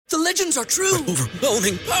The legends are true.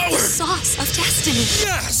 Overwhelming power! Sauce of destiny.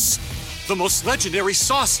 Yes! The most legendary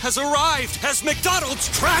sauce has arrived as McDonald's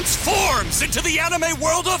transforms into the anime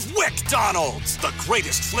world of WickDonald's. The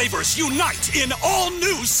greatest flavors unite in all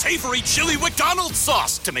new savory chili McDonald's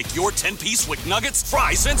sauce to make your 10-piece Wick Nuggets,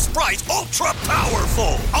 fries, and Sprite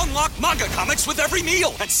ultra-powerful. Unlock manga comics with every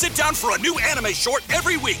meal and sit down for a new anime short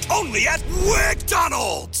every week only at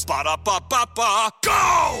WickDonald's. Ba-da-ba-ba-ba,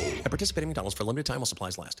 go! At participating McDonald's for a limited time while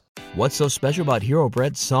supplies last. What's so special about Hero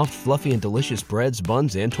Bread's soft, fluffy, and delicious breads,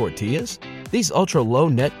 buns, and tortillas? These ultra-low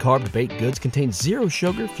net-carb baked goods contain zero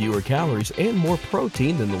sugar, fewer calories, and more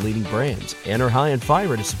protein than the leading brands, and are high in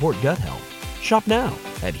fiber to support gut health. Shop now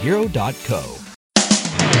at Hero.co.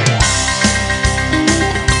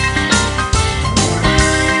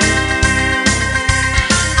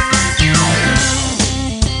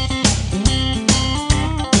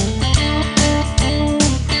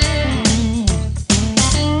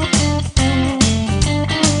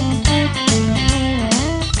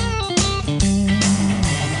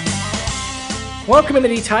 Welcome to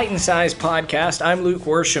the Titan Size Podcast. I'm Luke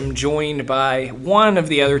Worsham, joined by one of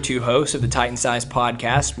the other two hosts of the Titan Size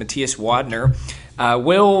Podcast, Matthias Wadner.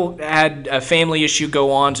 Will had a family issue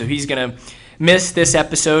go on, so he's going to miss this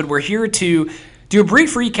episode. We're here to do a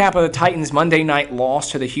brief recap of the Titans' Monday night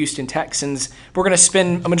loss to the Houston Texans. We're going to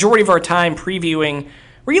spend a majority of our time previewing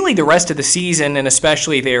really the rest of the season, and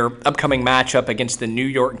especially their upcoming matchup against the New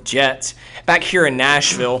York Jets back here in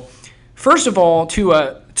Nashville. First of all,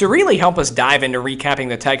 to really help us dive into recapping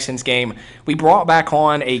the Texans game, we brought back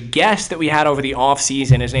on a guest that we had over the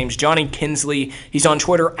offseason. His name's Johnny Kinsley. He's on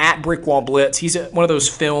Twitter at BrickwallBlitz. He's one of those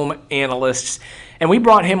film analysts. And we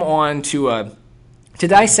brought him on to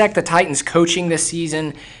dissect the Titans' coaching this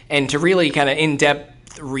season and to really kind of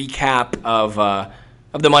in-depth recap of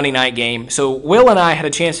the Monday night game. So Will and I had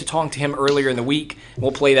a chance to talk to him earlier in the week.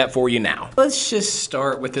 We'll play that for you now. Let's just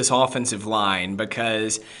start with this offensive line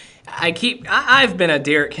because I've been a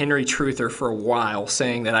Derrick Henry truther for a while,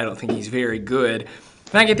 saying that I don't think he's very good.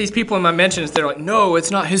 And I get these people in my mentions that are like, no,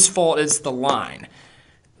 it's not his fault, it's the line.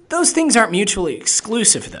 Those things aren't mutually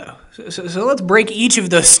exclusive, though. So let's break each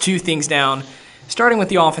of those two things down, starting with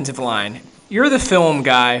the offensive line. You're the film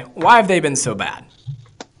guy. Why have they been so bad?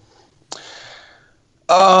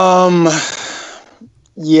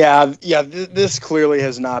 This clearly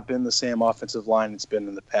has not been the same offensive line it's been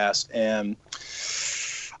in the past, and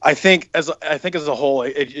I think as a whole,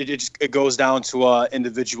 it goes down to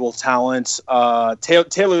individual talent. Taylor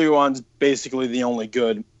Lewan's basically the only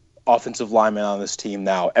good offensive lineman on this team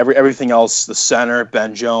now. Everything else, the center,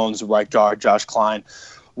 Ben Jones, right guard, Josh Klein,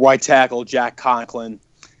 right tackle, Jack Conklin,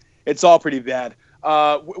 it's all pretty bad.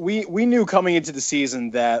 We knew coming into the season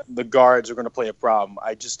that the guards were going to play a problem.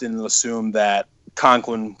 I just didn't assume that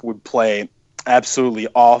Conklin would play absolutely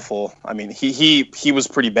awful. I mean, he was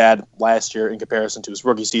pretty bad last year in comparison to his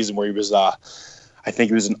rookie season, where he was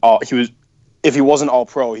if he wasn't all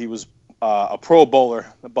pro, he was a Pro Bowler.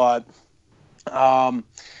 But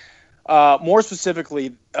more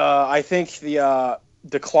specifically, I think the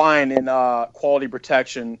decline in quality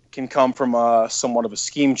protection can come from somewhat of a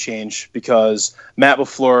scheme change, because Matt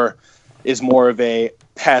LaFleur is more of a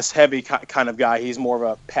pass-heavy kind of guy. He's more of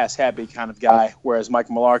a pass-happy kind of guy, whereas Mike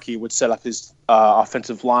Mularkey would set up his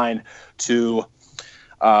offensive line to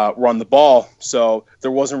run the ball. So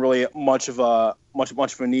there wasn't really much of a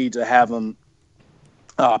need to have him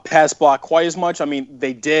pass block quite as much. I mean,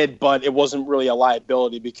 they did, but it wasn't really a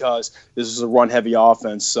liability because this is a run-heavy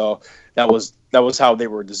offense. So that was how they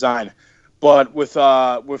were designed. But with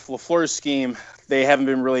LaFleur's scheme, they haven't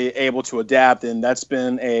been really able to adapt, and that's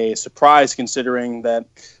been a surprise considering that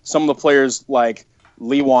some of the players like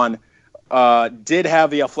Lewan did have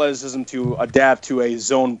the athleticism to adapt to a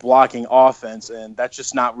zone blocking offense, and that's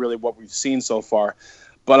just not really what we've seen so far.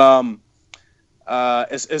 But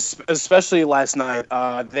especially last night,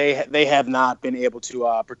 they have not been able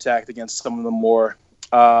to protect against some of the more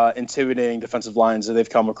intimidating defensive lines that they've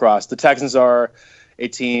come across. The Texans are a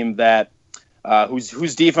team that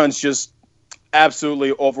whose defense just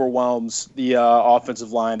absolutely overwhelms the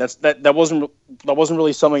offensive line. That wasn't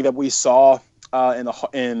really something that we saw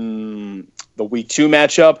in the Week 2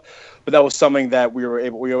 matchup, but that was something that we were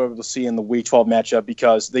able to see in the Week 12 matchup,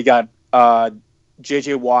 because they got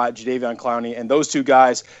J.J. Watt, Jadeveon Clowney, and those two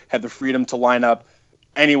guys have the freedom to line up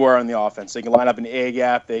anywhere on the offense. They can line up in the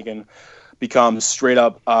A-gap. They can become straight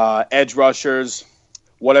up edge rushers,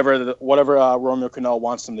 whatever Romeo Crennel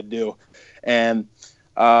wants them to do. And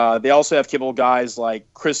they also have capable guys like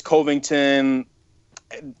Chris Covington.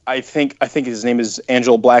 I think his name is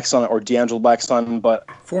Angelo Blackson or D'Angelo Blackson, but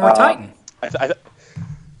former Titan.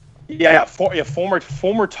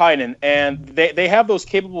 Former Titan, and they have those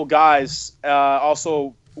capable guys.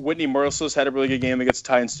 Also, Whitney Merciless had a really good game against the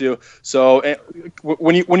Titans too. So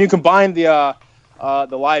when you combine the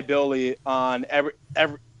liability on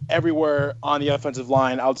everywhere on the offensive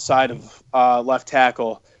line outside of left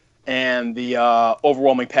tackle, and the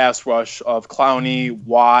overwhelming pass rush of Clowney,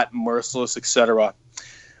 Watt, Merciless, etc.,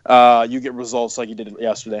 you get results like you did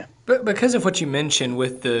yesterday. But because of what you mentioned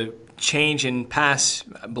with the change in pass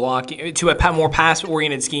blocking to a more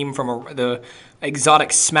pass-oriented scheme from the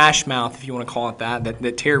exotic smash mouth, if you want to call it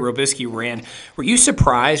that Terry Robiskie ran, were you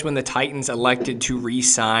surprised when the Titans elected to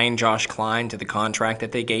re-sign Josh Klein to the contract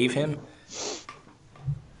that they gave him?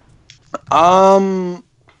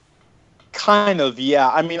 Kind of, yeah.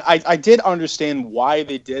 I mean, I did understand why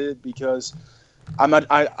they did it because I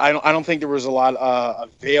don't think there was a lot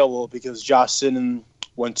available because Josh Sinnen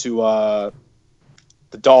went to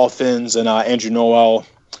the Dolphins and Andrew Noel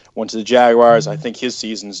went to the Jaguars. I think his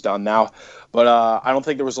season's done now, but I don't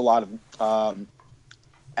think there was a lot of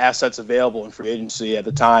assets available in free agency at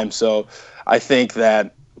the time. So I think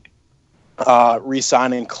that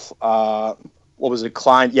re-signing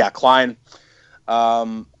Klein? Yeah, Klein.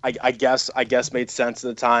 I guess made sense at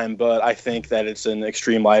the time, but I think that it's an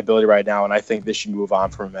extreme liability right now, and I think they should move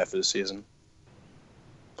on from him after the season.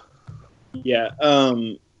 Yeah,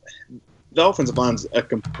 the offensive line's a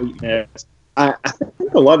complete mess. I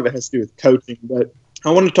think a lot of it has to do with coaching, but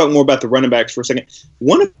I want to talk more about the running backs for a second.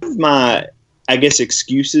 One of my, I guess,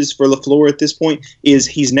 excuses for LaFleur at this point is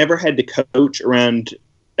he's never had to coach around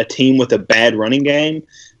a team with a bad running game.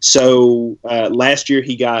 So last year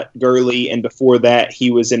he got Gurley, and before that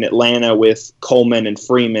he was in Atlanta with Coleman and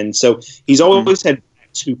Freeman. So he's always had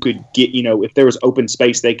backs who could get, if there was open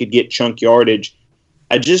space, they could get chunk yardage.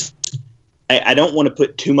 I don't want to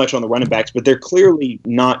put too much on the running backs, but they're clearly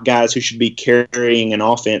not guys who should be carrying an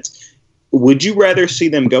offense. Would you rather see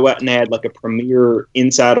them go out and add like a premier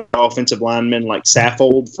inside offensive lineman like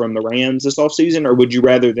Saffold from the Rams this offseason, or would you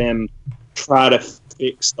rather them try to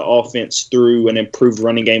fix the offense through an improved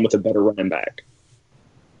running game with a better running back?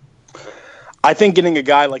 I think getting a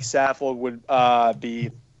guy like Saffold would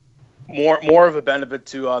be more of a benefit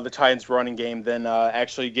to the Titans' running game than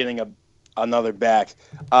actually getting another back.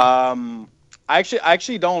 I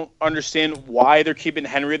actually don't understand why they're keeping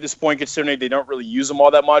Henry at this point, considering they don't really use him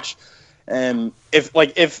all that much. And if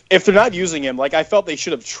they're not using him, I felt they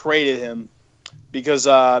should have traded him, because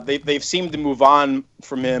they've seemed to move on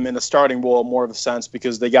from him in a starting role more of a sense,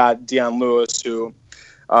 because they got Dion Lewis, who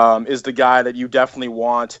is the guy that you definitely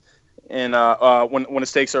want, and when the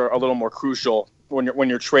stakes are a little more crucial, when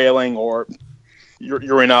you're trailing or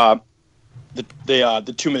you're in the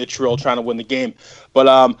 2-minute drill trying to win the game.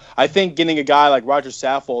 But I think getting a guy like Roger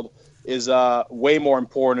Saffold is way more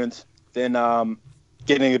important than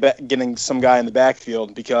getting some guy in the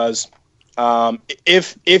backfield, because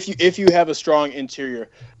if you have a strong interior,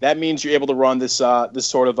 that means you're able to run this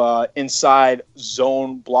sort of inside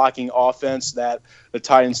zone blocking offense that the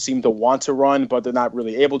Titans seem to want to run, but they're not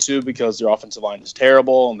really able to because their offensive line is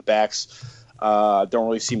terrible and the backs don't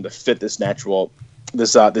really seem to fit this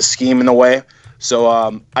this scheme in a way. So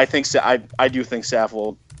I do think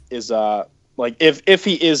Saffold is if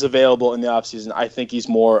he is available in the offseason, I think he's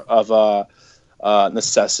more of a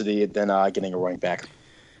necessity than getting a running back.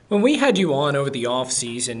 When we had you on over the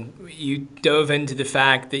offseason, you dove into the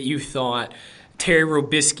fact that you thought Terry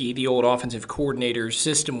Robiskie, the old offensive coordinator's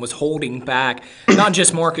system, was holding back not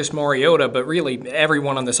just Marcus Mariota, but really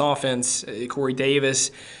everyone on this offense, Corey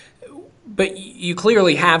Davis. But you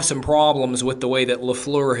clearly have some problems with the way that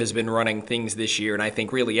LaFleur has been running things this year, and I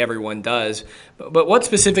think really everyone does. But what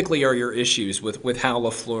specifically are your issues with how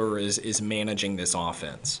LaFleur is managing this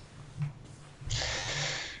offense?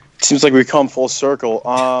 Seems like we come full circle.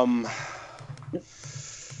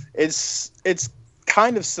 It's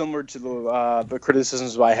kind of similar to the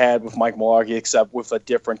criticisms I had with Mike Mularkey, except with a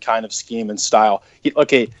different kind of scheme and style.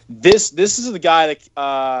 This is the guy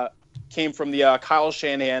that came from the Kyle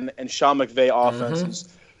Shanahan and Sean McVay offenses,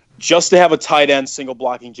 just to have a tight end single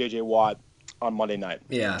blocking J.J. Watt on Monday night.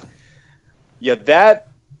 Yeah, that.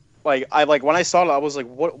 When I saw it, I was like,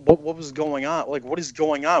 "What was going on? What is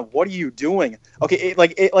going on? What are you doing?" Okay,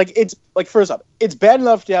 it's first up, it's bad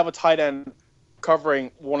enough to have a tight end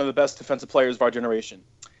covering one of the best defensive players of our generation.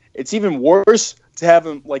 It's even worse to have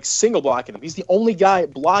him single blocking him. He's the only guy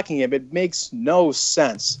blocking him. It makes no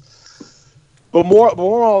sense. But more on the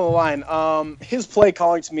line, his play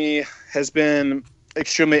calling to me has been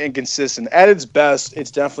extremely inconsistent. At its best,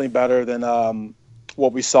 it's definitely better than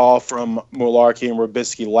what we saw from Mularkey and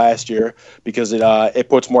Robiskie last year, because it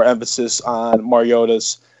puts more emphasis on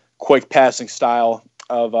Mariota's quick passing style,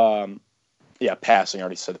 passing. I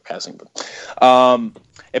already said the passing, but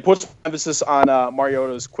it puts emphasis on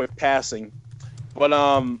Mariota's quick passing. But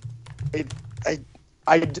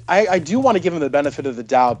I do want to give him the benefit of the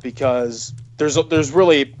doubt because there's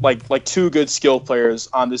really like two good skill players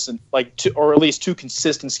on this, or at least two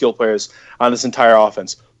consistent skill players on this entire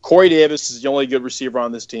offense. Corey Davis is the only good receiver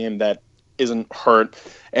on this team that isn't hurt,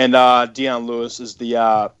 and Dion Lewis is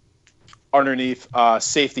the underneath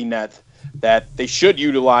safety net that they should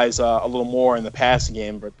utilize a little more in the passing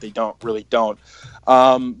game, but they don't. But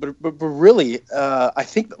really, I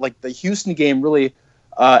think that like the Houston game really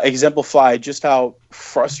exemplified just how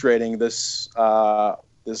frustrating this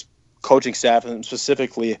coaching staff and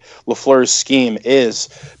specifically LaFleur's scheme is,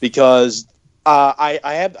 because I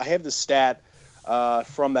have the stat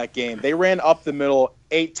from that game. They ran up the middle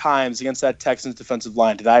 8 times against that Texans defensive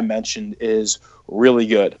line that I mentioned is really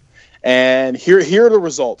good. And here are the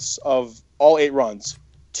results of all 8 runs: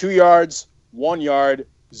 2 yards, 1 yard,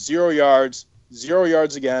 0 yards, 0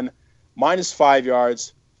 yards again, -5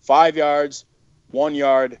 yards, 5 yards, 1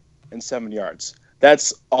 yard, and 7 yards.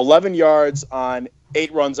 That's 11 yards on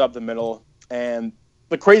 8 runs up the middle. And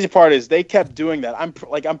the crazy part is they kept doing that. I'm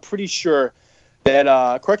pretty sure that,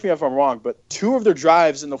 correct me if I'm wrong, but 2 of their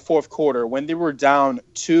drives in the fourth quarter, when they were down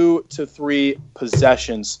 2 to 3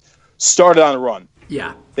 possessions, started on a run.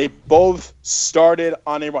 Yeah. They both started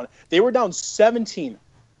on a run. They were down 17.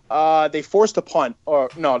 They forced a punt. Or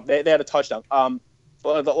no, they had a touchdown.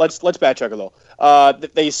 Let's backtrack a little.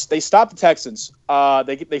 They stopped the Texans.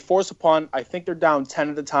 They forced a punt. I think they're down 10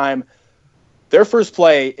 at the time. Their first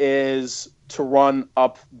play is to run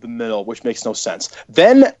up the middle, which makes no sense.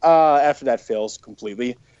 Then after that fails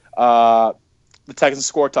completely, the Texans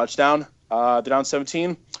score a touchdown. They're down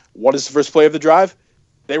 17. What is the first play of the drive?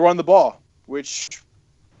 They run the ball, which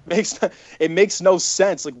makes no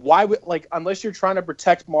sense. Like, why would, like, unless you're trying to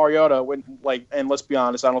protect Mariota, and let's be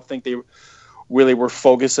honest, I don't think they really were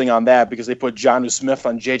focusing on that, because they put Jonnu Smith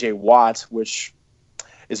on J.J. Watt, which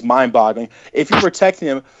is mind-boggling. If you're protecting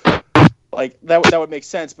him, like, that would make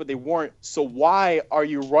sense, but they weren't. So why are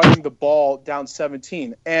you running the ball down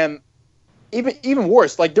 17? And even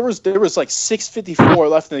worse, like, there was like 6:54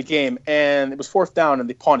 left in the game, and it was 4th down, and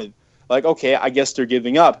they punted. Like, okay, I guess they're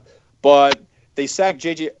giving up, but they sacked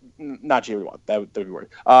not J.J. Watt. That would be weird.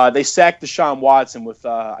 They sacked Deshaun Watson with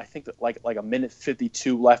I think like a minute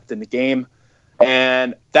 52 left in the game.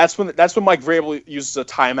 And that's when Mike Vrabel uses a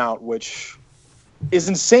timeout, which is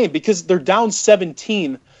insane because they're down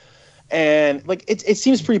 17, and like it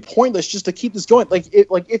seems pretty pointless just to keep this going. Like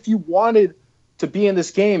if you wanted to be in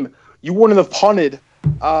this game, you wouldn't have punted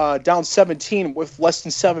down 17 with less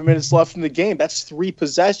than 7 minutes left in the game. That's 3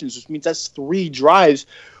 possessions, which means that's 3 drives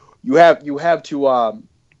you have to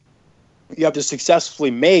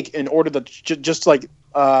successfully make in order to just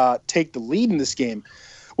take the lead in this game.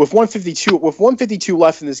 With 152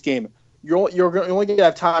 left in this game, you're only going to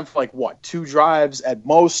have time for 2 drives at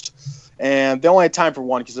most, and they only had time for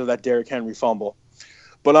 1 because of that Derrick Henry fumble.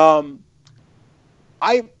 But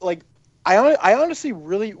I honestly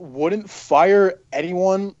really wouldn't fire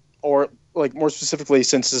anyone, or more specifically,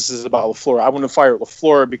 since this is about LaFleur, I wouldn't fire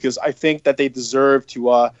LaFleur because I think that they deserve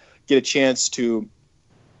to get a chance to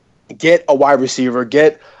get a wide receiver,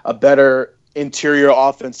 get a better interior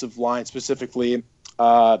offensive line, specifically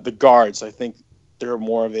the guards. I think they're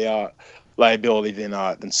more of a liability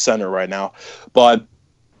than center right now. But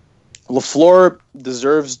LaFleur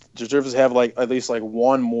deserves to have at least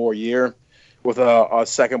 1 more year with a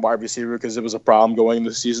second wide receiver, because it was a problem going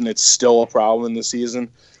into the season. It's still a problem in the season.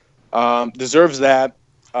 Deserves that.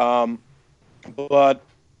 But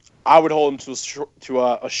I would hold him to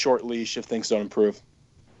a short leash if things don't improve.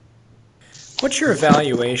 What's your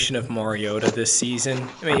evaluation of Mariota this season?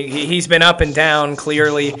 I mean, he's been up and down,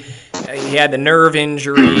 clearly. He had the nerve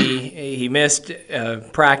injury. He missed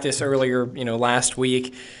practice earlier, last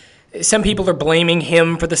week. Some people are blaming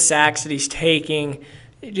him for the sacks that he's taking.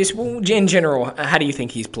 Just in general, how do you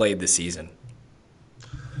think he's played this season?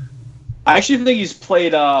 I actually think he's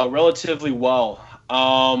played relatively well.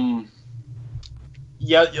 Monday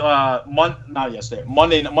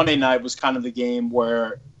night was kind of the game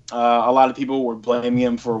where a lot of people were blaming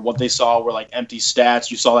him for what they saw were empty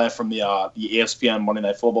stats. You saw that from the ESPN Monday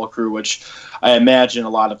Night Football crew, which I imagine a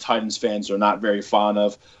lot of Titans fans are not very fond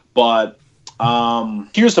of. But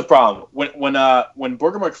here's the problem: when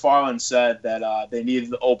Booger McFarland said that they needed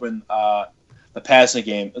to open the passing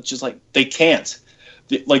game, it's just they can't.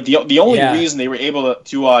 The only reason they were able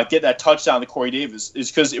to get that touchdown to Corey Davis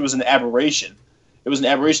is because it was an aberration. It was an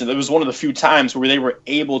aberration. It was one of the few times where they were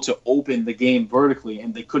able to open the game vertically,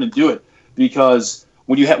 and they couldn't do it because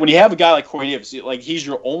when you have a guy like Corey Davis, like he's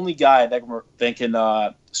your only guy that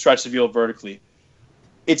can stretch the field vertically.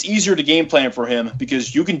 It's easier to game plan for him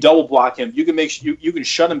because you can double block him. You can you can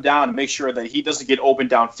shut him down and make sure that he doesn't get open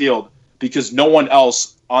downfield because no one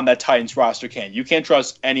else on that Titans roster can. You can't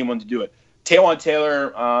trust anyone to do it. Taywan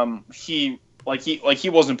Taylor, he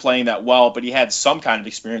wasn't playing that well, but he had some kind of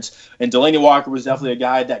experience. And Delanie Walker was definitely a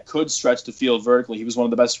guy that could stretch the field vertically. He was one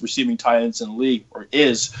of the best receiving tight ends in the league, or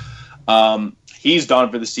is. He's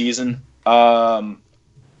done for the season. Tajay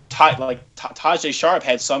Sharp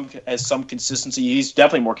has some consistency. He's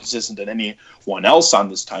definitely more consistent than anyone else on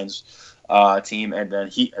this Titans team. And then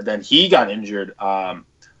he got injured.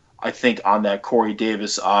 I think on that Corey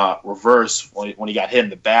Davis reverse when he got hit in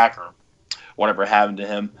the back or whatever happened to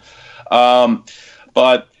him.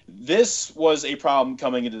 But this was a problem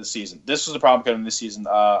coming into the season. This isn't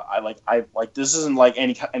like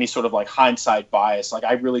any sort of like hindsight bias. Like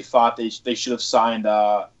I really thought they should have signed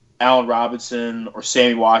Allen Robinson or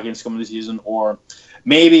Sammy Watkins coming this season, or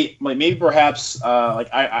maybe perhaps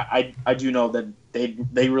I do know that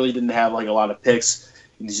they really didn't have like a lot of picks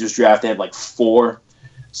in this year's draft. They had like 4.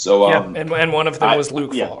 So and one of them was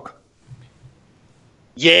Luke Falk.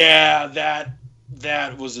 Yeah, that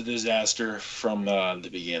was a disaster from the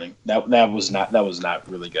beginning. That was not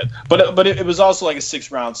really good. But it was also like a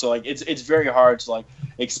 6th round, so like it's very hard to like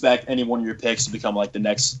expect any one of your picks to become like the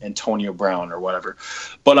next Antonio Brown or whatever.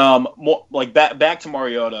 But like back to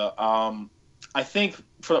Mariota, I think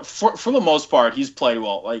for the most part he's played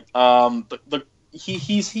well. Like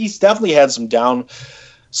he's definitely had some down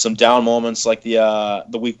moments, like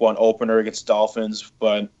the week 1 opener against Dolphins,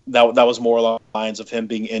 but that was more along the lines of him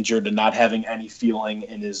being injured and not having any feeling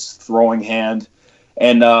in his throwing hand.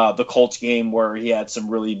 And the Colts game where he had some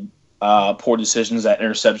really poor decisions. That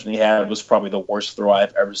interception he had was probably the worst throw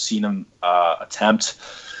I've ever seen him attempt.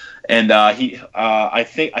 And I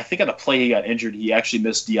think at a play he got injured, he actually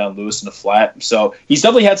missed Deion Lewis in the flat. So he's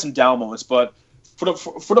definitely had some down moments, but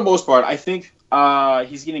for the most part, I think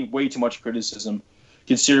he's getting way too much criticism,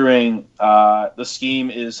 considering the scheme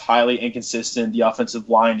is highly inconsistent. The offensive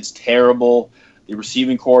line is terrible. The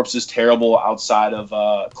receiving corps is terrible outside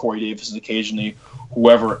of Corey Davis and occasionally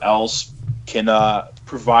whoever else can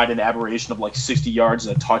provide an aberration of like 60 yards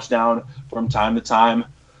and a touchdown from time to time.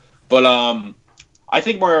 But I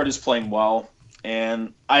think Mariota is playing well,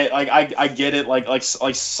 and I get it. Like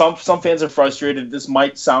some fans are frustrated. This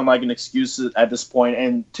might sound like an excuse at this point,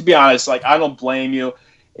 and to be honest, like I don't blame you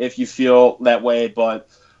if you feel that way, but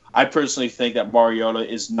I personally think that Mariota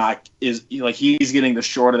is he's getting the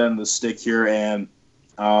short end of the stick here, and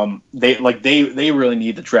they really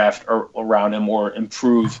need to draft around him or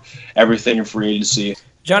improve everything in free agency.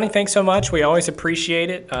 Johnny, thanks so much. We always appreciate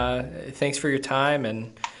it. Thanks for your time,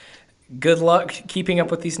 and good luck keeping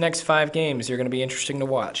up with these next 5 games. They're going to be interesting to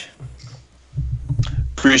watch.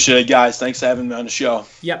 Appreciate it, guys. Thanks for having me on the show.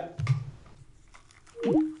 Yep.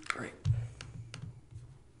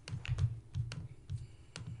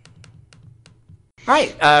 All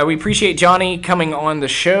right, we appreciate Johnny coming on the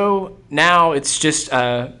show. Now it's just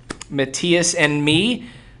Matthias and me.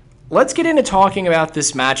 Let's get into talking about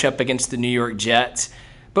this matchup against the New York Jets.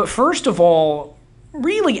 But first of all,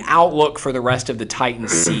 really outlook for the rest of the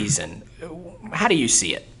Titans season. How do you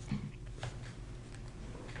see it?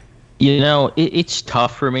 You know, it's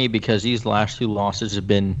tough for me because these last 2 losses have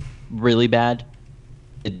been really bad.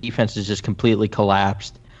 The defense has just completely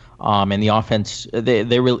collapsed. And the offense,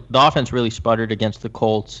 the offense really sputtered against the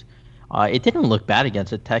Colts. It didn't look bad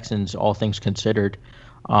against the Texans, all things considered.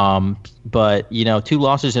 But 2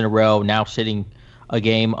 losses in a row, now sitting a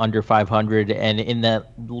game under 500, and in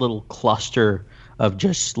that little cluster of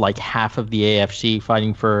just like half of the AFC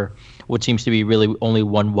fighting for what seems to be really only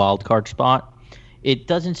one wild card spot. It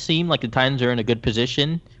doesn't seem like the Titans are in a good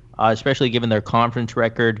position, especially given their conference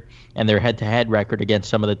record and their head-to-head record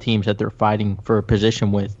against some of the teams that they're fighting for a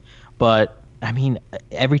position with. But I mean,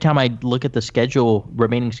 every time I look at the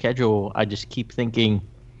remaining schedule, I just keep thinking,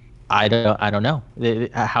 I don't know.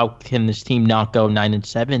 How can this team not go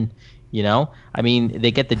 9-7? I mean,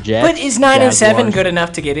 they get the Jets. But is 9-7 good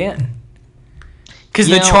enough to get in? Because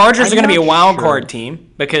the Chargers are going to be a wild card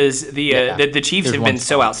team because the Chiefs have been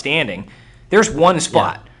so outstanding. There's one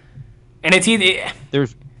spot, and it's either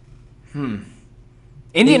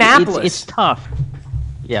Indianapolis. It's tough.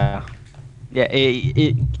 Yeah. Yeah,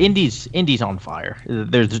 Indy's on fire.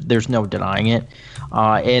 There's no denying it,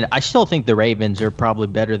 and I still think the Ravens are probably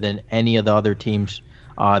better than any of the other teams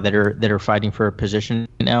that are fighting for a position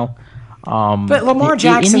now. But Lamar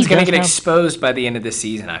Jackson's going to get exposed by the end of the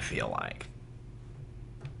season, I feel like.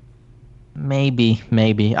 Maybe.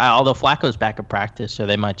 Although Flacco's back at practice, so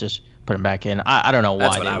they might just put him back in. I don't know why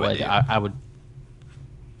That's what they would.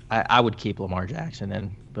 I would keep Lamar Jackson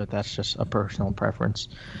in, but that's just a personal preference.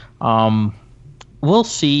 We'll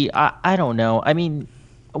see. I don't know. I mean,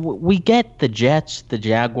 we get the Jets, the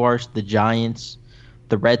Jaguars, the Giants,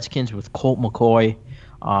 the Redskins with Colt McCoy,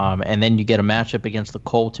 and then you get a matchup against the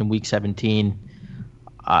Colts in Week 17.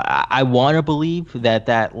 I want to believe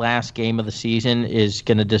that last game of the season is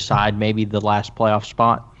going to decide maybe the last playoff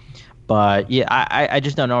spot. But, yeah, I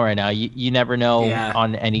just don't know right now. You never know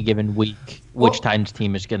on any given week which Titans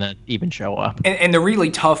team is going to even show up. And the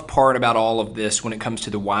really tough part about all of this when it comes to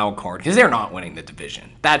the wild card, because they're not winning the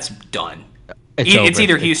division. That's done. It's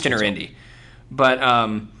either Houston or Indy. But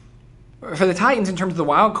for the Titans, in terms of the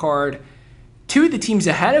wild card, two of the teams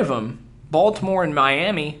ahead of them, Baltimore and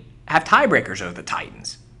Miami, have tiebreakers over the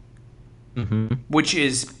Titans, which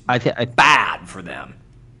is bad for them.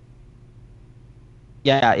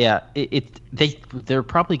 Yeah. They're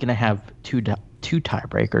probably going to have two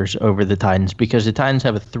tiebreakers over the Titans because the Titans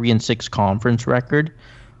have a 3-6 conference record.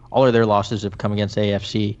 All of their losses have come against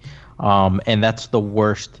AFC, and that's the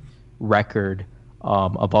worst record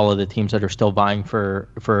of all of the teams that are still vying for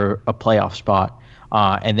a playoff spot.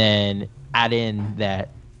 And then add in that,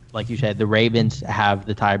 like you said, the Ravens have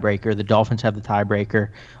the tiebreaker, the Dolphins have the tiebreaker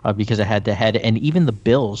because of head-to-head, and even the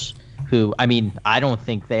Bills, who, I mean, I don't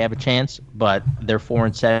think they have a chance, but they're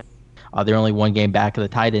 4-7. They're only one game back of the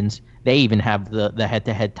Titans. They even have the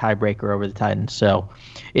head-to-head tiebreaker over the Titans. So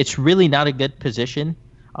it's really not a good position.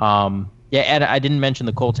 And I didn't mention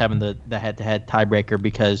the Colts having the head-to-head tiebreaker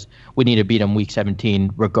because we need to beat them Week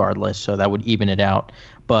 17 regardless, so that would even it out.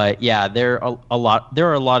 But yeah, there are a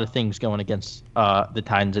lot of things going against the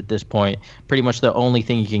Titans at this point. Pretty much the only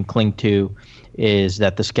thing you can cling to is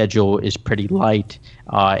that the schedule is pretty light,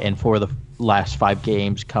 and for the last 5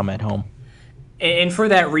 games come at home. And for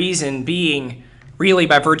that reason, being really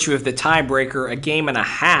by virtue of the tiebreaker, a game and a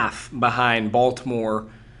half behind Baltimore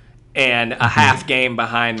and a half game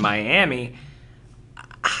behind Miami,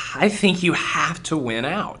 I think you have to win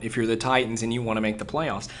out if you're the Titans and you want to make the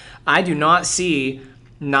playoffs. I do not see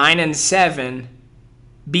 9-7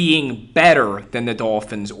 being better than the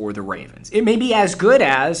Dolphins or the Ravens. It may be as good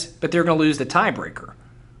as, but they're going to lose the tiebreaker.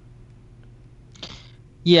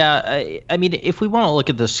 Yeah, I mean, if we want to look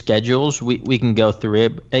at the schedules, we can go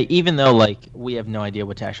through it, even though, like, we have no idea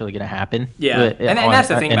what's actually going to happen. Yeah, and that's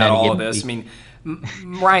the thing about all of this. I mean,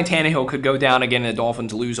 Ryan Tannehill could go down again and the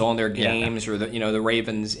Dolphins lose all their games, or the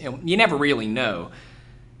Ravens. You never really know,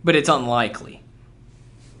 but it's unlikely.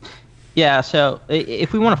 Yeah, so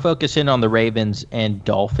if we want to focus in on the Ravens and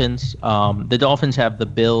Dolphins, the Dolphins have the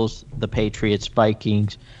Bills, the Patriots,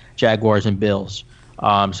 Vikings, Jaguars, and Bills.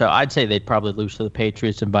 So I'd say they'd probably lose to the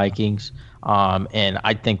Patriots and Vikings, and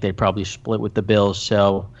I think they'd probably split with the Bills.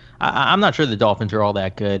 So I'm not sure the Dolphins are all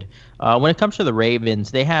that good. When it comes to the Ravens,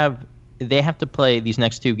 they have to play these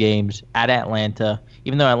next 2 games at Atlanta.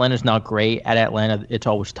 Even though Atlanta's not great, at Atlanta it's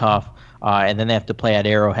always tough. And then they have to play at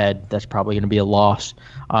Arrowhead. That's probably going to be a loss.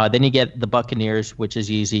 Then you get the Buccaneers, which is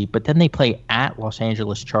easy. But then they play at Los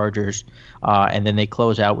Angeles Chargers, and then they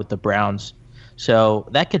close out with the Browns. So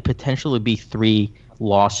that could potentially be 3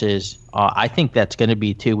 losses. I think that's going to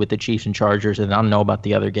be 2 with the Chiefs and Chargers, and I don't know about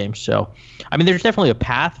the other games. So, I mean, there's definitely a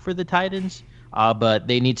path for the Titans, but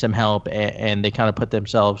they need some help, and they kind of put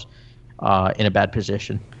themselves in a bad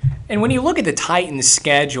position. And when you look at the Titans'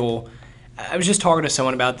 schedule, I was just talking to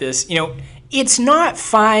someone about this. It's not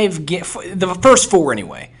 5 the first 4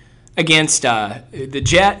 anyway, against the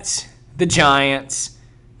Jets, the Giants,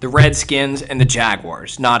 the Redskins, and the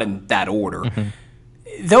Jaguars, not in that order.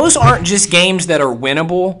 Those aren't just games that are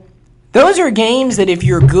winnable. Those are games that if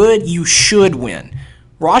you're good, you should win.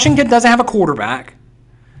 Washington doesn't have a quarterback.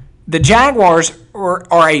 The Jaguars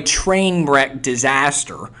are a train wreck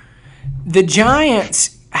disaster. The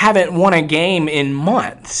Giants haven't won a game in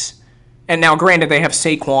months. And now, granted, they have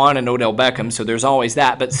Saquon and Odell Beckham, so there's always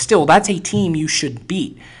that. But still, that's a team you should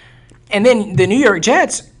beat. And then the New York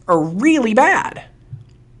Jets are really bad.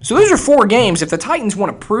 So those are 4 games. If the Titans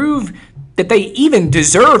want to prove that they even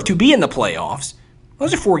deserve to be in the playoffs,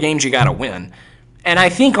 those are 4 games you got to win. And I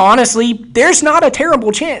think, honestly, there's not a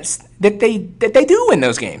terrible chance that they do win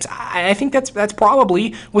those games. I think that's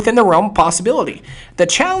probably within the realm of possibility. The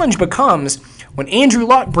challenge becomes when Andrew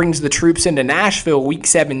Luck brings the troops into Nashville Week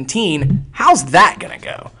 17, how's that going to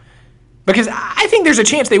go? Because I think there's a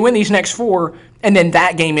chance they win these next 4, and then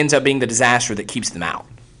that game ends up being the disaster that keeps them out.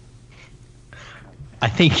 I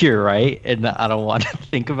think you're right, and I don't want to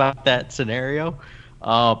think about that scenario,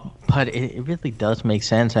 but it really does make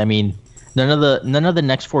sense. I mean, none of the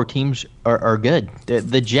next 4 teams are good.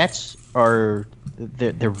 The Jets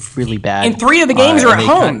they're really bad. And 3 of the games are at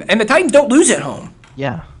home, and the Titans don't lose at home.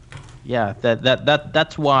 Yeah.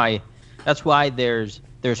 That's why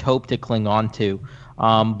there's hope to cling on to.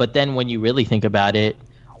 But then when you really think about it,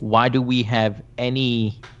 why do we have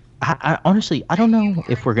any? I honestly, I don't know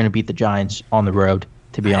if we're going to beat the Giants on the road.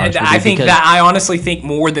 To be honest, I honestly think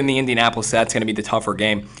more than the Indianapolis, that's going to be the tougher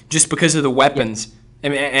game, just because of the weapons.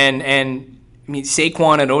 Yeah. And I mean,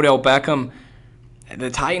 Saquon and Odell Beckham, the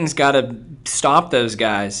Titans got to stop those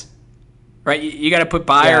guys, right? You got to put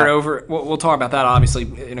Bayer over. We'll talk about that obviously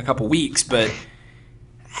in a couple weeks, but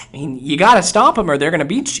I mean, you got to stop them or they're going to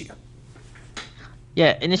beat you.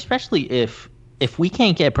 Yeah, and especially if we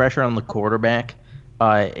can't get pressure on the quarterback.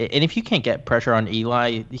 And if you can't get pressure on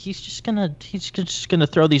Eli, he's just gonna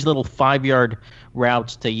throw these little 5-yard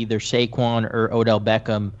routes to either Saquon or Odell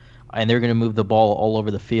Beckham, and they're gonna move the ball all over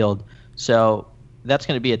the field. So that's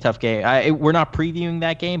gonna be a tough game. We're not previewing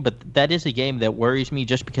that game, but that is a game that worries me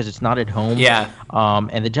just because it's not at home. Yeah.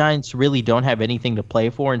 And the Giants really don't have anything to play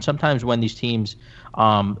for, and sometimes when these teams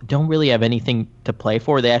don't really have anything to play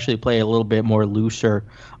for, they actually play a little bit more looser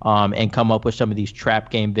and come up with some of these trap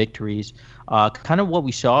game victories. Kind of what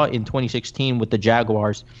we saw in 2016 with the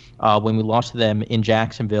Jaguars when we lost to them in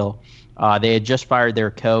Jacksonville. They had just fired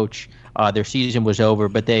their coach. Their season was over,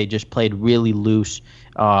 but they just played really loose,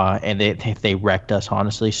 and they wrecked us,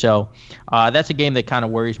 honestly. So that's a game that kind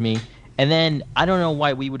of worries me. And then I don't know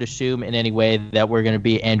why we would assume in any way that we're going to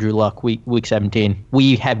beat Andrew Luck week 17.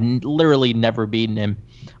 We have literally never beaten him,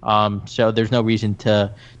 so there's no reason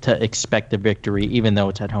to expect a victory, even though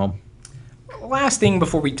it's at home. Last thing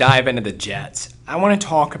before we dive into the Jets, I want to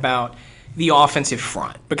talk about the offensive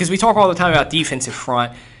front, because we talk all the time about defensive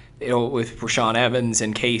front, with Rashaan Evans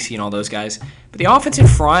and Casey and all those guys, but the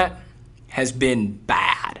offensive front has been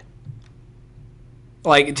bad.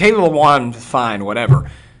 Like, Taylor Lewan, fine,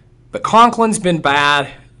 whatever, but Conklin's been bad,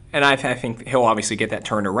 and I think he'll obviously get that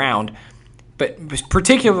turned around, but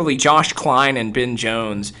particularly Josh Klein and Ben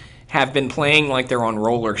Jones have been playing like they're on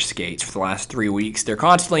roller skates for the last 3 weeks. They're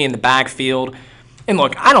constantly in the backfield. And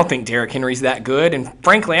look, I don't think Derrick Henry's that good, and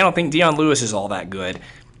frankly, I don't think Dion Lewis is all that good.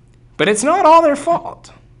 But it's not all their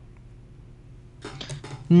fault.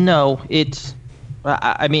 No, it's.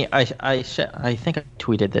 I mean, I think I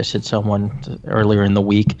tweeted this at someone earlier in the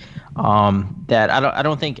week that I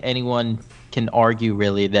don't think anyone can argue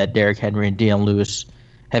really that Derrick Henry and Dion Lewis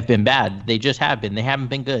have been bad. They just have been. They haven't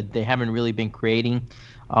been good. They haven't really been creating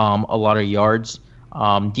a lot of yards.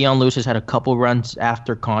 Dion Lewis has had a couple runs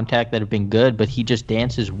after contact that have been good, but he just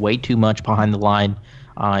dances way too much behind the line,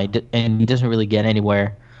 and he doesn't really get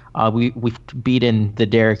anywhere. We've beaten the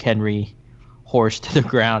Derrick Henry horse to the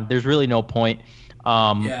ground. There's really no point.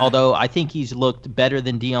 Although I think he's looked better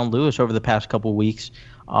than Dion Lewis over the past couple weeks.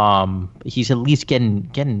 He's at least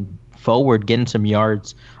getting forward, getting some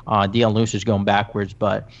yards. Dion Lewis is going backwards,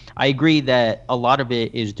 but I agree that a lot of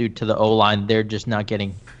it is due to the O-line. They're just not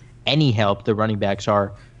getting any help. The running backs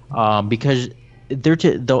are, because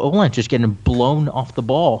the O-line's just getting blown off the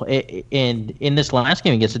ball. And in this last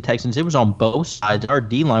game against the Texans, it was on both sides. Our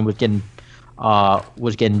D-line was getting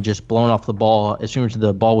just blown off the ball as soon as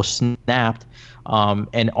the ball was snapped,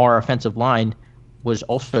 and our offensive line was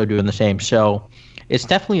also doing the same. So it's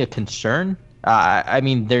definitely a concern. I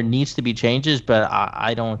mean, there needs to be changes, but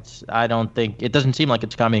I don't think it doesn't seem like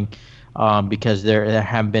it's coming, because there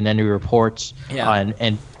haven't been any reports, and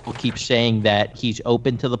people keep saying that he's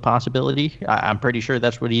open to the possibility. I'm pretty sure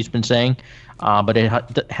that's what he's been saying, but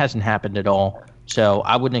it hasn't happened at all. So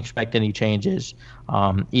I wouldn't expect any changes,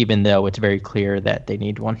 even though it's very clear that they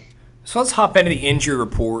need one. So let's hop into the injury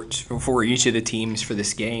reports for each of the teams for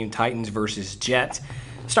this game, Titans versus Jets.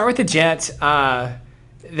 Start with the Jets.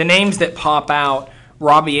 The names that pop out: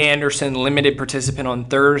 Robbie Anderson, limited participant on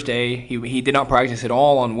Thursday. He did not practice at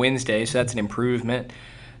all on Wednesday, so that's an improvement.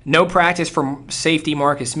 No practice from safety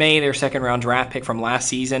Marcus May, their second-round draft pick from last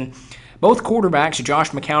season. Both quarterbacks,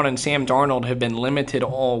 Josh McCown and Sam Darnold, have been limited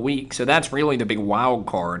all week, so that's really the big wild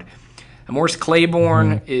card. Morris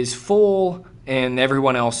Claiborne is full, and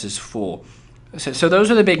everyone else is full. So those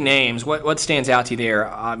are the big names. What stands out to you there?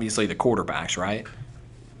 Obviously the quarterbacks, right?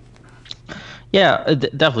 Yeah,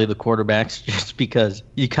 definitely the quarterbacks, just because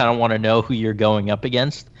you kind of want to know who you're going up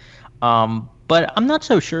against. But I'm not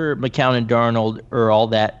so sure McCown and Darnold are all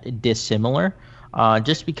that dissimilar,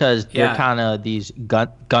 just because they're kind of these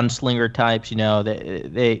gunslinger types. You know,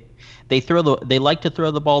 they like to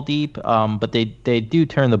throw the ball deep, but they do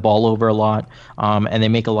turn the ball over a lot, and they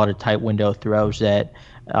make a lot of tight window throws that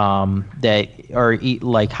are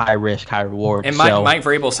like high risk, high reward. And Mike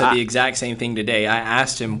Vrabel said the exact same thing today. I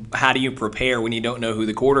asked him, how do you prepare when you don't know who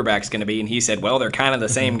the quarterback's going to be? And he said, well, they're kind of the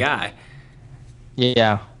same guy.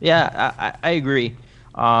 Yeah, I agree.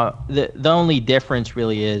 The only difference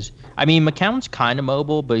really is, I mean, McCown's kind of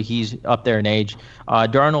mobile, but he's up there in age.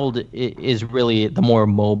 Darnold is really the more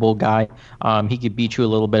mobile guy. He could beat you a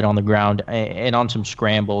little bit on the ground and on some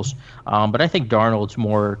scrambles. But I think Darnold's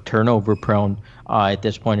more turnover prone at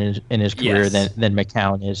this point in his career than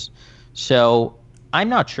McCown is. So I'm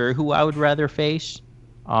not sure who I would rather face.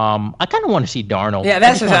 I kind of want to see Darnold. Yeah,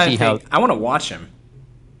 that's what I think. I want to watch him.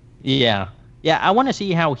 Yeah. Yeah, I want to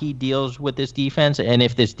see how he deals with this defense and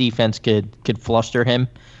if this defense could fluster him,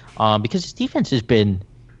 because his defense has been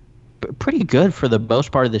pretty good for the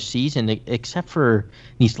most part of the season, except for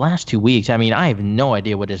these last 2 weeks. I mean, I have no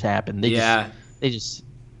idea what has happened. They just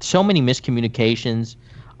so many miscommunications.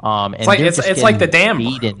 And it's like the dam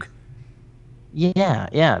broke.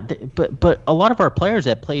 Yeah. But a lot of our players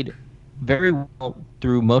that played very well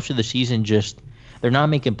through most of the season they're not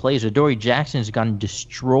making plays. Adoree Jackson's gotten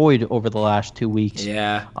destroyed over the last 2 weeks.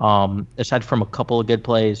 Yeah. Aside from a couple of good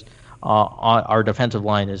plays, our defensive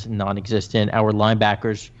line is non-existent. Our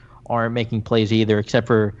linebackers aren't making plays either, except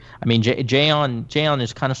for, I mean, Jayon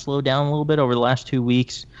has kind of slowed down a little bit over the last 2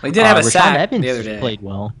 weeks. He did have a sack Evans the other day. Played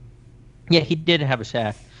well. Yeah, he did have a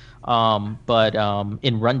sack. But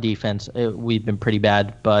in run defense, we've been pretty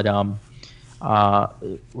bad. But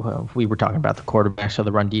well, we were talking about the quarterback, so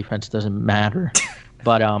the run defense doesn't matter.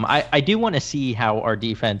 But I do want to see how our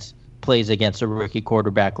defense plays against a rookie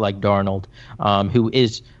quarterback like Darnold, who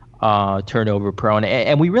is turnover prone.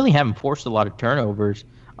 And we really haven't forced a lot of turnovers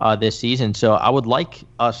this season. So I would like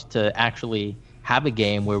us to actually have a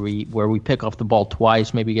game where we pick off the ball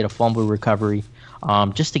twice, maybe get a fumble recovery,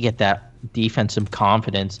 just to get that defense some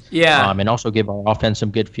confidence. Yeah. And also give our offense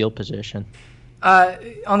some good field position.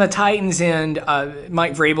 On the Titans end,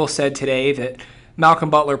 Mike Vrabel said today that Malcolm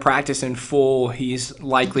Butler practiced in full. He's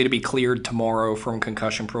likely to be cleared tomorrow from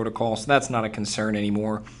concussion protocol, so that's not a concern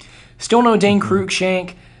anymore. Still no Dane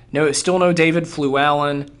Cruikshank. Still no David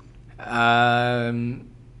Fluellen.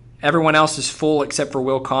 Everyone else is full except for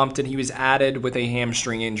Will Compton. He was added with a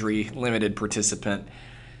hamstring injury, limited participant.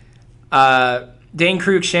 Dane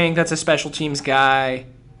Cruikshank, that's a special teams guy.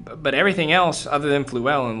 But everything else, other than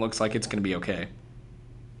Fluellen, looks like it's going to be okay.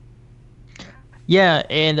 Yeah,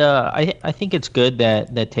 and I think it's good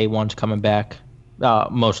that Taywan's coming back,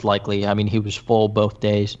 most likely. I mean, he was full both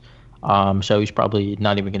days, so he's probably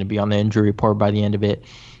not even going to be on the injury report by the end of it.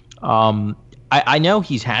 I know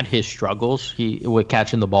he's had his struggles with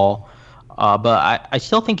catching the ball, but I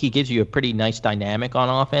still think he gives you a pretty nice dynamic on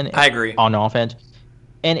offense. I agree. On offense,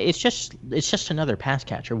 and it's just another pass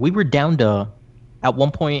catcher. We were down to, at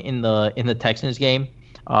one point in the Texans game,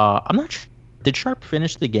 I'm not sure. Did Sharp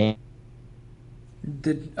finish the game?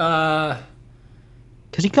 Because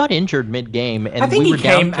he got injured mid-game, and I think we were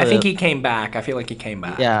down. I think he came back. I feel like he came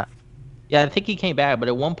back. Yeah, I think he came back. But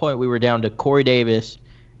at one point, we were down to Corey Davis,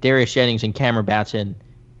 Darius Jennings, and Cameron Batson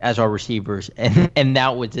as our receivers, and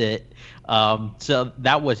that was it. So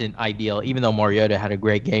that wasn't ideal, even though Mariota had a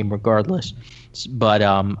great game regardless. But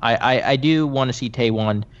I do want to see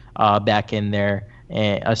Taywan back in there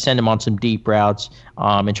and send him on some deep routes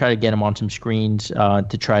and try to get him on some screens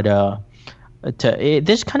to try to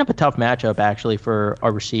this is kind of a tough matchup actually for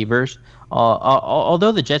our receivers.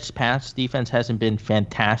 Although the Jets' pass defense hasn't been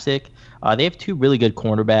fantastic, they have two really good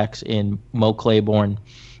cornerbacks in Mo Claiborne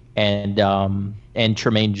and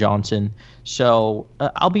Tremaine Johnson. So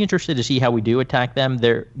I'll be interested to see how we do attack them.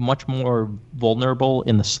 They're much more vulnerable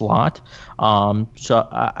in the slot. So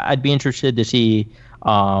I'd be interested to see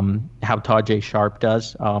how Tajay Sharp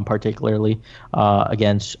does, particularly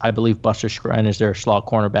against, I believe, Buster Skrine is their slot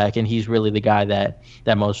cornerback, and he's really the guy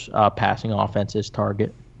that most passing offenses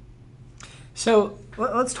target. So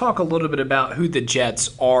let's talk a little bit about who the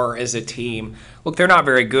Jets are as a team. Look, they're not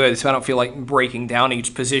very good, so I don't feel like breaking down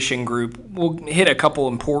each position group. We'll hit a couple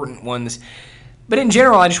important ones. But in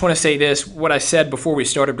general, I just want to say this, what I said before we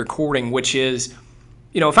started recording, which is,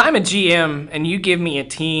 if I'm a GM and you give me a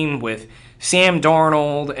team with Sam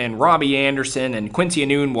Darnold and Robbie Anderson and Quincy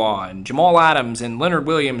Enunwa and Jamal Adams and Leonard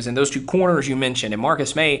Williams and those two corners you mentioned and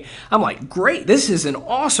Marcus May, I'm like, great, this is an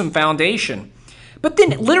awesome foundation. But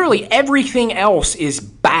then literally everything else is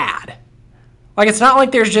bad. Like, it's not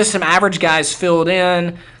like there's just some average guys filled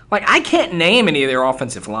in. Like, I can't name any of their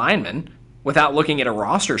offensive linemen without looking at a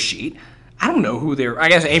roster sheet. I don't know who I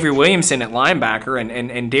guess Avery Williamson at linebacker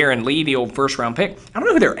and Darren Lee, the old first-round pick. I don't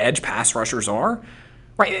know who their edge pass rushers are.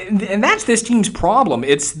 Right, and that's this team's problem.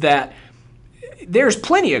 It's that there's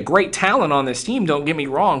plenty of great talent on this team, don't get me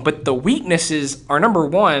wrong, but the weaknesses are, number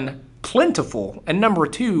one, plentiful, and number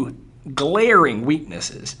two, glaring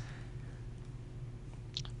weaknesses.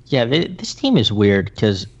 Yeah, this team is weird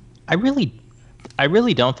because I really I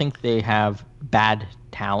really don't think they have bad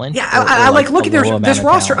talent. Yeah, I like look at this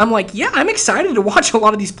roster. Talent. I'm like, yeah, I'm excited to watch a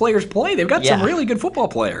lot of these players play. They've got some really good football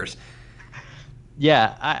players.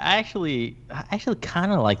 Yeah, I actually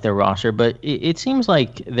kind of like their roster, but it seems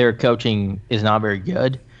like their coaching is not very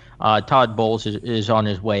good. Todd Bowles is on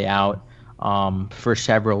his way out for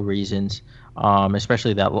several reasons,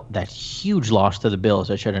 especially that huge loss to the Bills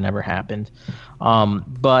that should have never happened.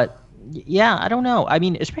 But yeah, I don't know. I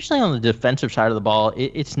mean, especially on the defensive side of the ball,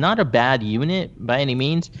 it's not a bad unit by any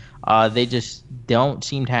means. They just don't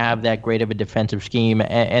seem to have that great of a defensive scheme,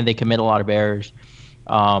 and they commit a lot of errors,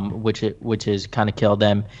 which has kind of killed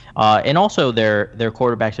them. And also their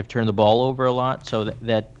quarterbacks have turned the ball over a lot, so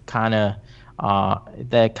that's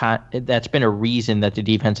been a reason that the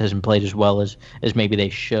defense hasn't played as well as maybe they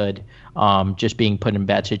should, just being put in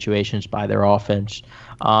bad situations by their offense.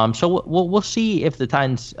 So we'll see if the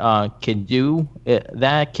Titans can do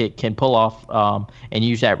that, can pull off and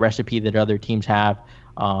use that recipe that other teams have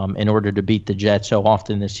in order to beat the Jets so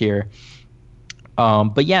often this year.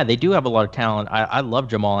 But yeah, they do have a lot of talent. I love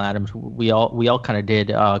Jamal Adams. We all kind of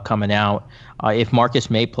did coming out. If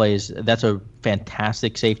Marcus May plays, that's a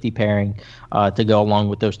fantastic safety pairing to go along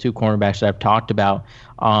with those two cornerbacks that I've talked about.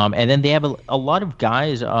 And then they have a lot of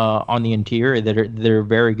guys on the interior that are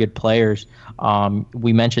very good players.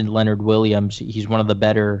 We mentioned Leonard Williams. He's one of the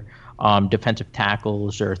better defensive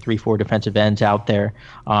tackles or 3-4 defensive ends out there.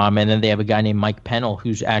 And then they have a guy named Mike Pennell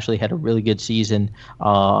who's actually had a really good season,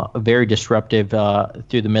 very disruptive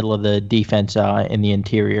through the middle of the defense in the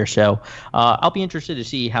interior. So I'll be interested to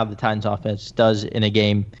see how the Titans offense does in a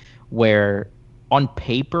game where on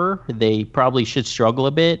paper they probably should struggle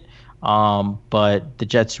a bit, but the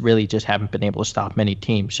Jets really just haven't been able to stop many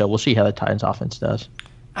teams. So we'll see how the Titans offense does.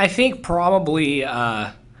 I think probably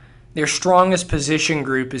their strongest position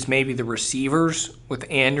group is maybe the receivers with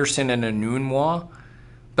Anderson and Enunwa,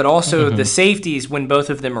 but also the safeties, when both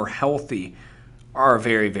of them are healthy, are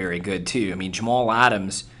very, very good too. I mean, Jamal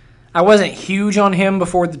Adams, I wasn't huge on him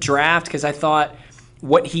before the draft because I thought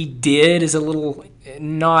what he did is a little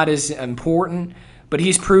not as important, but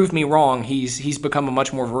he's proved me wrong. He's become a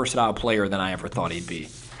much more versatile player than I ever thought he'd be.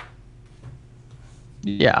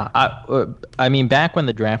 Yeah, I mean, back when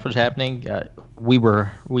the draft was happening, we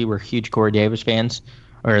were huge Corey Davis fans,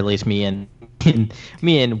 or at least me and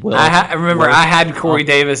Will. I remember I had Corey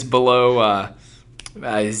Davis below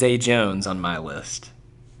Zay Jones on my list.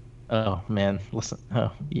 Oh man, listen,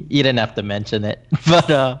 you didn't have to mention it, but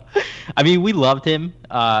I mean, we loved him,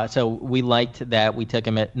 so we liked that we took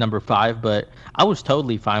him at number 5. But I was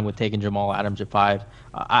totally fine with taking Jamal Adams at 5.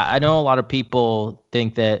 I know a lot of people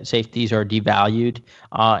think that safeties are devalued,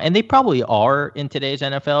 and they probably are in today's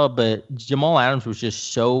NFL. But Jamal Adams was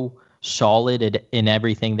just so solid in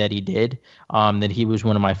everything that he did that he was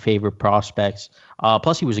one of my favorite prospects.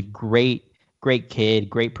 Plus, he was a great kid,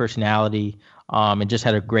 great personality. And just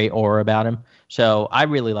had a great aura about him. So I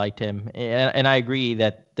really liked him. And I agree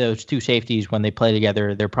that those two safeties, when they play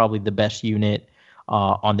together, they're probably the best unit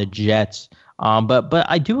on the Jets. But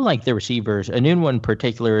I do like the receivers. Enunwa in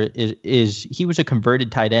particular is he was a converted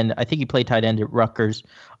tight end. I think he played tight end at Rutgers,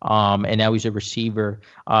 and now he's a receiver.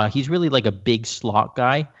 He's really like a big slot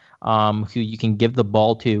guy who you can give the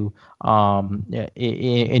ball to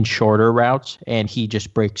in shorter routes, and he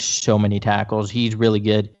just breaks so many tackles. He's really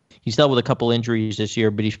good. He's dealt with a couple injuries this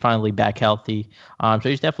year, but he's finally back healthy. So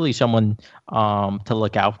he's definitely someone to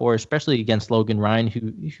look out for, especially against Logan Ryan,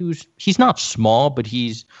 he's not small, but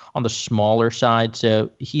he's on the smaller side.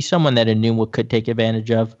 So he's someone that Enunwa could take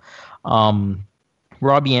advantage of.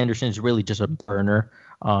 Robbie Anderson is really just a burner,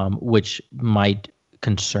 which might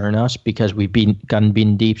concern us because we've gotten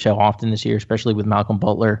beaten deep so often this year, especially with Malcolm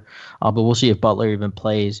Butler. But we'll see if Butler even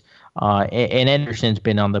plays. And Anderson's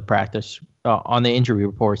been on the practice on the injury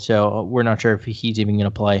report, so we're not sure if he's even going to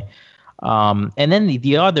play. And then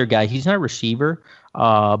the other guy, he's not a receiver,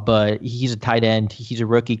 but he's a tight end. He's a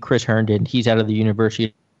rookie, Chris Herndon. He's out of the University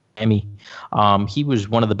of Miami. He was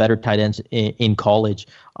one of the better tight ends in college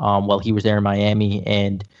while he was there in Miami,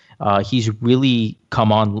 and he's really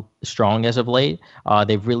come on strong as of late.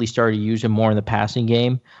 They've really started to use him more in the passing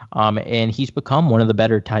game, and he's become one of the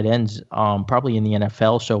better tight ends probably in the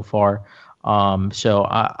NFL so far.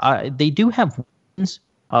 So they do have wins.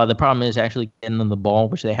 The problem is actually getting them the ball,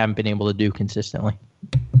 which they haven't been able to do consistently.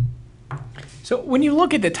 So when you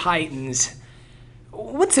look at the Titans,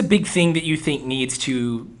 what's a big thing that you think needs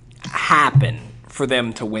to happen for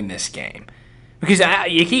them to win this game? Because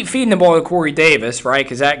you keep feeding the ball to Corey Davis, right?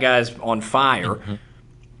 Because that guy's on fire.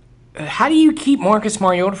 Mm-hmm. How do you keep Marcus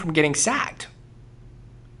Mariota from getting sacked?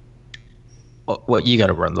 Well, you got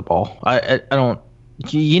to run the ball. I don't.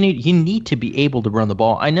 you need to be able to run the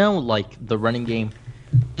ball. I know like the running game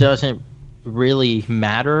doesn't really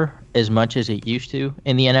matter as much as it used to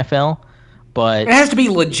in the NFL, but it has to be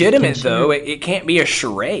legitimate though. It can't be a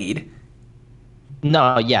charade.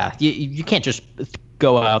 No, yeah, you can't just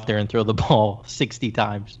go out there and throw the ball 60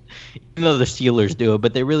 times. Even though the Steelers do it,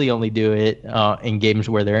 but they really only do it in games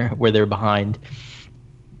where they're behind.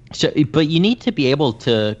 So, but you need to be able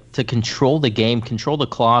to control the game, control the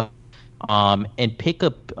clock, and pick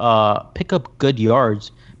up good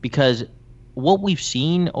yards, because what we've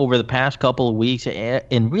seen over the past couple of weeks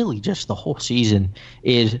and really just the whole season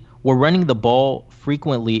is we're running the ball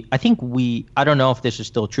frequently. I think I don't know if this is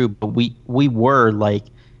still true, but we were like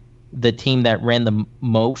the team that ran the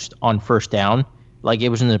most on first down. Like, it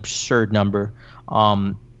was an absurd number,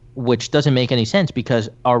 which doesn't make any sense because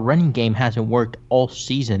our running game hasn't worked all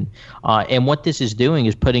season. And what this is doing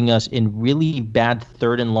is putting us in really bad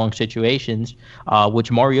third and long situations,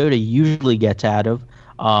 which Mariota usually gets out of.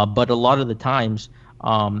 But a lot of the times,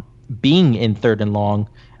 being in third and long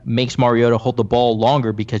makes Mariota hold the ball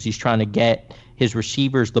longer because he's trying to get his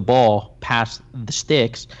receivers the ball past the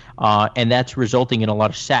sticks, and that's resulting in a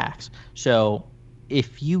lot of sacks. So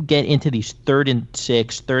if you get into these 3rd and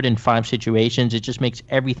 6, 3rd and 5 situations, it just makes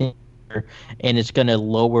everything better, and it's going to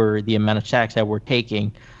lower the amount of sacks that we're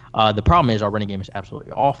taking. The problem is our running game is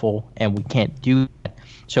absolutely awful, and we can't do that.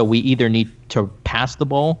 So we either need to pass the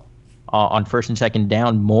ball on 1st and 2nd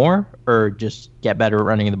down more, or just get better at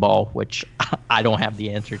running the ball, which I don't have the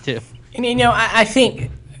answer to. And, I think,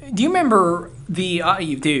 do you remember the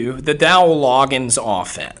Dowell Loggins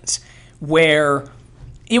offense, where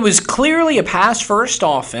it was clearly a pass-first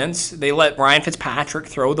offense? They let Ryan Fitzpatrick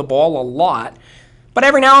throw the ball a lot, but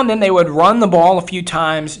every now and then they would run the ball a few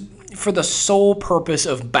times for the sole purpose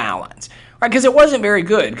of balance. Right, because it wasn't very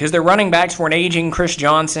good, because their running backs were an aging Chris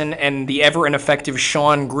Johnson and the ever-ineffective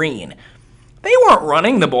Sean Green. They weren't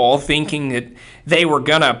running the ball thinking that they were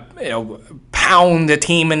going to pound the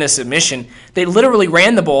team into submission. They literally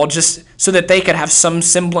ran the ball just so that they could have some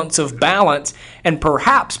semblance of balance and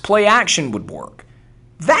perhaps play action would work.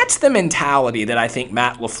 That's the mentality that I think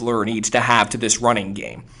Matt LaFleur needs to have to this running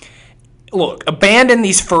game. Look, abandon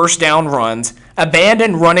these first down runs,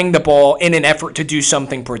 abandon running the ball in an effort to do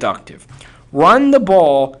something productive. Run the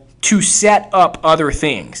ball to set up other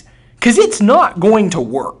things, because it's not going to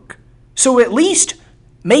work. So at least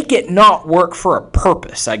make it not work for a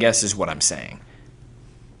purpose, I guess is what I'm saying.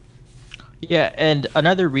 Yeah, and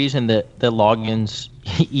another reason that the Loggins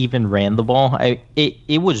even ran the ball,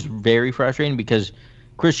 it was very frustrating because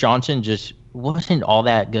Chris Johnson just wasn't all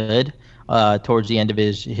that good towards the end of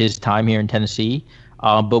his time here in Tennessee.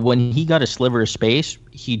 But when he got a sliver of space,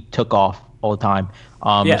 he took off all the time.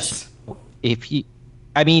 Yes.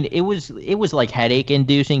 It was like headache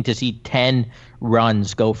inducing to see 10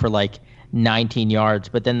 runs go for like 19 yards,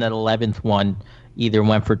 but then that 11th one either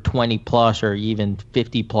went for 20 plus or even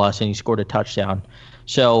 50 plus, and he scored a touchdown.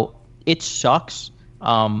 So it sucks,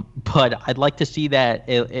 but I'd like to see that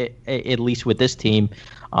at least with this team,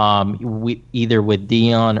 either with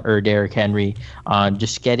Dion or Derrick Henry,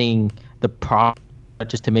 just getting the prop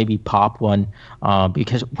just to maybe pop one,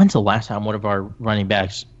 because when's the last time one of our running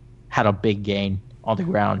backs had a big gain on the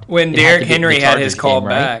ground? When Derrick Henry had his call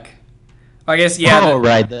back. Right? I guess, yeah. Oh,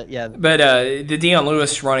 right. But the Dion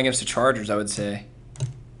Lewis run against the Chargers, I would say.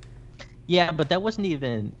 Yeah, but that wasn't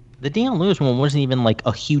even – the Dion Lewis one wasn't even like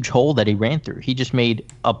a huge hole that he ran through. He just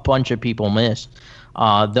made a bunch of people miss.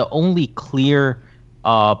 The only clear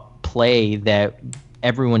play that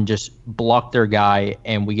everyone just blocked their guy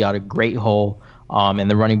and we got a great hole and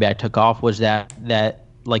the running back took off was that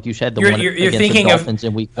like you said, you're against thinking the Dolphins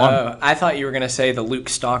in week 1. I thought you were going to say the Luke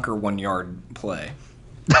Stalker 1-yard play.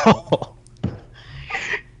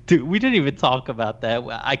 Dude, we didn't even talk about that.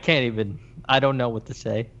 I don't know what to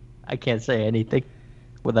say. I can't say anything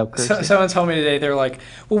without cursing. Someone told me today, they're like,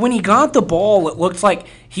 well, when he got the ball, it looked like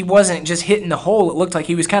he wasn't just hitting the hole. It looked like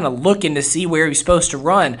he was kind of looking to see where he was supposed to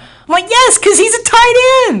run. I'm like, yes, because he's a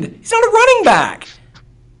tight end. He's not a running back.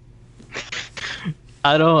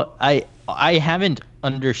 I haven't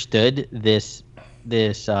understood this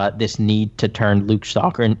need to turn Luke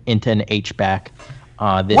Stalker into an H-back.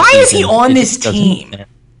 Why is he on this team?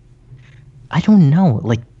 I don't know.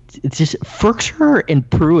 Like, it's just Ferkser and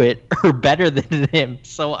Pruitt are better than him,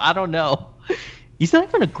 so I don't know. He's not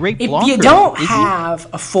even a great blocker. If you don't have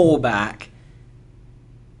a fullback,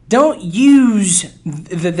 don't use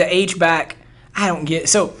the H-back. I don't get.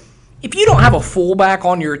 So if you don't have a fullback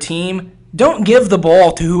on your team, don't give the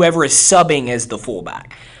ball to whoever is subbing as the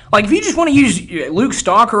fullback. Like, if you just want to use Luke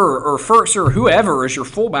Stalker or Ferkser or whoever as your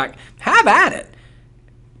fullback, have at it.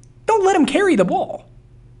 Don't let him carry the ball.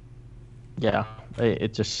 Yeah,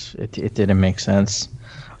 it didn't make sense.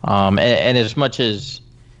 And as much as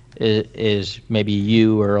maybe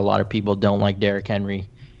you or a lot of people don't like Derrick Henry,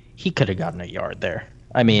 he could have gotten a yard there.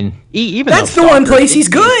 I mean, even that's the one place he's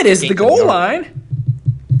good is the goal line.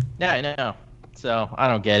 Yeah, I know. So I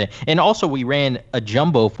don't get it. And also, we ran a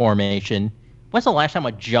jumbo formation. When's the last time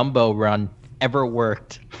a jumbo run ever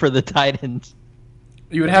worked for the Titans?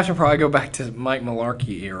 You would have to probably go back to Mike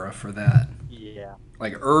Mularkey era for that. Yeah.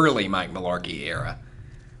 Like early Mike Mularkey era.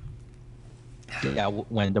 Yeah,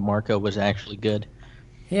 when DeMarco was actually good.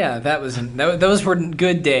 Yeah, those were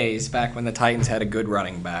good days back when the Titans had a good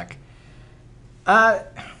running back.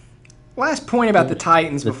 Last point about the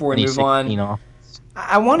Titans before we move on.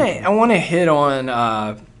 I want to hit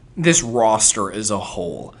on this roster as a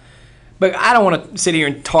whole, but I don't want to sit here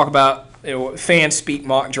and talk about fan speak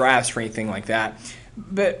mock drafts or anything like that.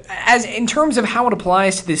 But as in terms of how it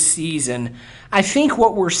applies to this season, I think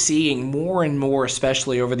what we're seeing more and more,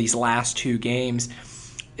 especially over these last 2 games,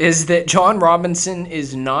 is that Jon Robinson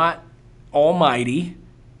is not almighty.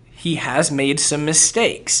 He has made some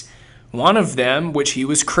mistakes. One of them, which he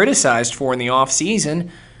was criticized for in the offseason,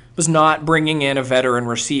 was not bringing in a veteran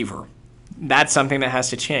receiver. That's something that has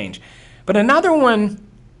to change. But another one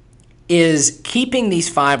is keeping these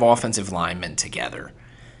 5 offensive linemen together.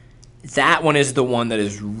 That one is the one that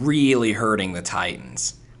is really hurting the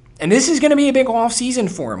Titans. And this is going to be a big offseason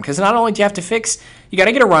for him because not only do you have to you got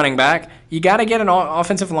to get a running back, you got to get an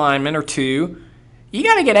offensive lineman or 2, you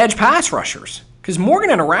got to get edge pass rushers because Morgan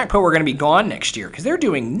and Arakpo are going to be gone next year because they're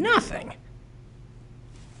doing nothing.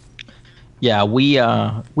 Yeah,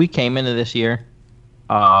 we came into this year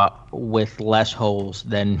with less holes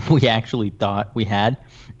than we actually thought we had,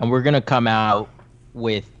 and we're going to come out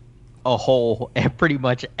with a hole at pretty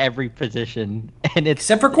much every position, and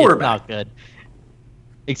except for quarterback. It's not good.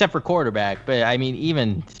 Except for quarterback, but I mean,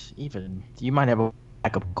 even you might have a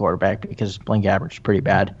backup quarterback because Blaine Gabbert's pretty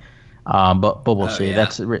bad. But we'll see. Yeah.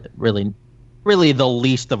 That's really the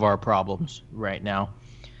least of our problems right now.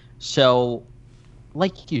 So,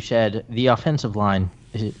 like you said, the offensive line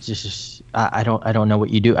is just I don't know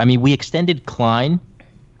what you do. I mean, we extended Klein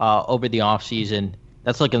over the offseason.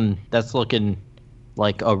 That's looking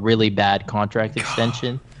like a really bad contract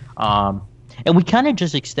extension. And we kind of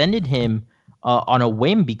just extended him on a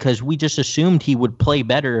whim because we just assumed he would play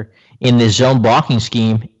better in the zone blocking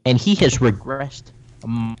scheme, and he has regressed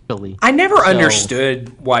mightily. I never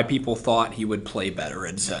understood why people thought he would play better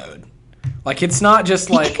at zone. Like, it's not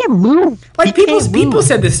just like... He can't move. Like, people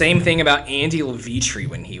said the same thing about Andy Levitri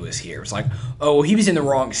when he was here. It was like, oh, he was in the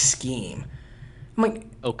wrong scheme. I'm like,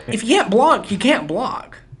 okay, if you can't block, you can't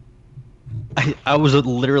block. I was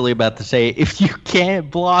literally about to say, if you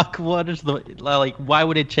can't block, what is why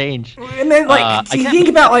would it change? And then, you think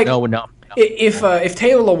about, no. If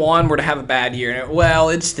Taylor Lewan were to have a bad year, well,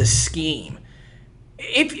 it's the scheme.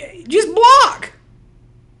 Just block.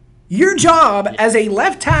 Your job as a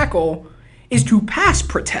left tackle is to pass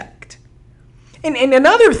protect. And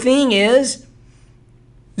another thing is,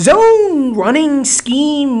 zone running,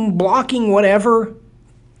 scheme, blocking, whatever,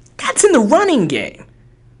 that's in the running game.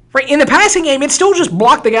 Right? In the passing game, it's still just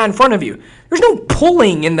block the guy in front of you. There's no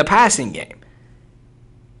pulling in the passing game.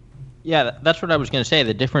 Yeah, that's what I was going to say.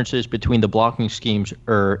 The differences between the blocking schemes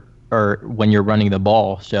are when you're running the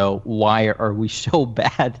ball. So why are we so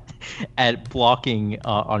bad at blocking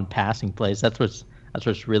on passing plays? That's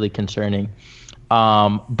what's really concerning.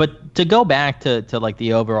 But to go back to like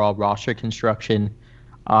the overall roster construction,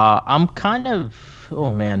 I'm kind of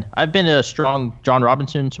I've been a strong Jon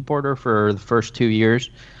Robinson supporter for the first 2 years.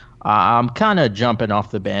 I'm kind of jumping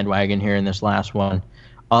off the bandwagon here in this last one.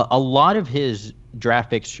 A lot of his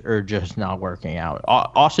draft picks are just not working out.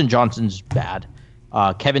 Austin Johnson's bad.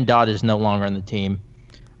 Kevin Dodd is no longer on the team.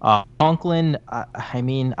 Conklin,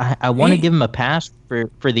 I want to give him a pass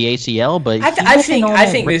for the ACL, but I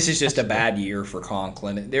think this is just a bad year for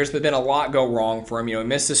Conklin. There's been a lot go wrong for him. He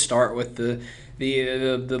missed the start with the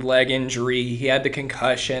leg injury. He had the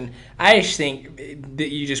concussion. I just think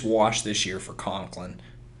that you just wash this year for Conklin.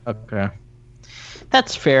 Okay,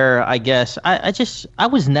 that's fair, I guess. I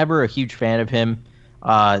was never a huge fan of him.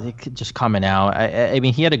 Just coming out. I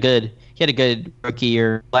mean, he had a good rookie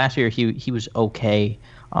year. Last year he was okay.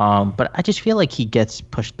 But I just feel like he gets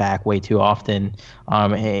pushed back way too often.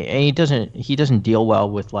 And he doesn't deal well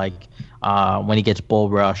with when he gets bull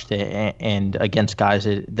rushed and against guys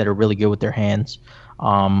that are really good with their hands.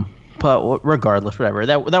 But regardless, whatever.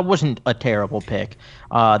 That wasn't a terrible pick.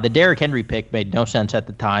 The Derrick Henry pick made no sense at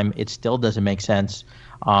the time. It still doesn't make sense.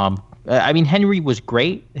 I mean, Henry was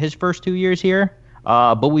great his first 2 years here,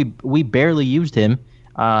 but we barely used him.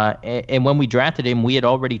 And when we drafted him, we had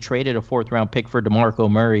already traded a 4th-round pick for DeMarco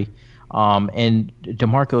Murray. And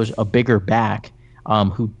DeMarco's a bigger back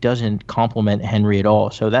who doesn't complement Henry at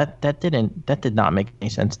all. So that did not make any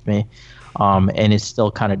sense to me. And it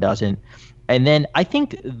still kind of doesn't. And then I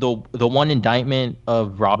think the one indictment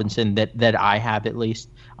of Robinson that I have, at least,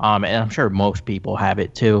 and I'm sure most people have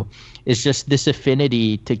it too, is just this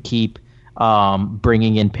affinity to keep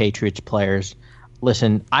bringing in Patriots players.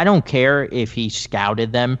 Listen, I don't care if he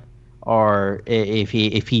scouted them or if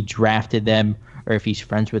he drafted them or if he's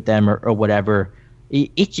friends with them or whatever.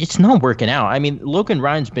 It's not working out. I mean, Logan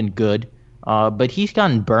Ryan's been good, but he's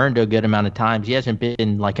gotten burned a good amount of times. He hasn't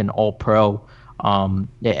been like an all-pro. And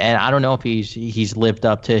I don't know if he's lived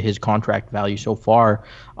up to his contract value so far.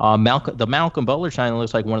 The Malcolm Butler signing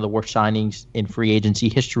looks like one of the worst signings in free agency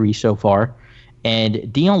history so far.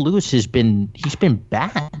 And Dion Lewis he's been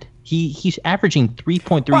bad. He's averaging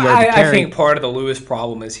 3.3 yards a carry. I think part of the Lewis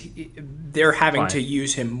problem is they're having to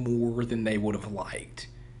use him more than they would have liked.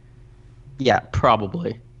 Yeah,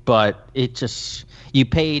 probably. But it just, you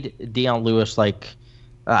paid Dion Lewis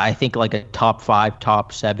I think like a top 5,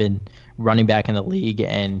 top 7 running back in the league,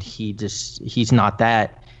 and he's not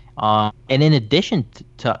that. And in addition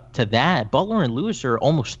to that, Butler and Lewis are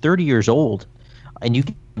almost 30 years old, and you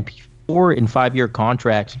can 4 and 5 year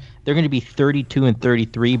contracts. They're going to be 32 and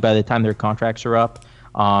 33 by the time their contracts are up.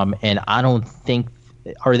 And I don't think,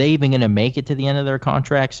 are they even going to make it to the end of their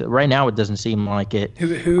contracts? Right now, it doesn't seem like it.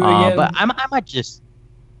 Who again? But I might just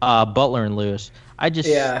Butler and Lewis.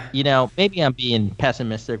 Maybe I'm being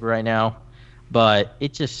pessimistic right now, but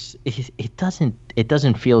it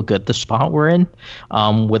doesn't feel good. The spot we're in,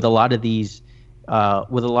 with a lot of these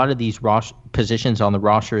positions on the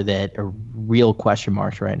roster that are real question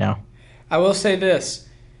marks right now. I will say this.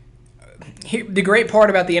 The great part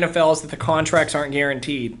about the NFL is that the contracts aren't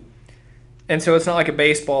guaranteed. And so it's not like a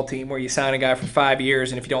baseball team where you sign a guy for 5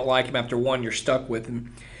 years, and if you don't like him after 1, you're stuck with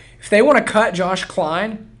him. If they want to cut Josh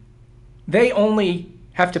Klein, they only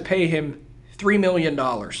have to pay him $3 million.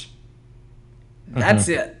 That's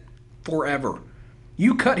it. Forever.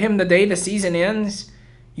 You cut him the day the season ends,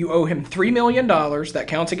 you owe him $3 million. That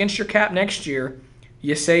counts against your cap next year.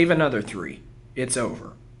 You save another 3. It's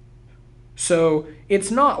over. So it's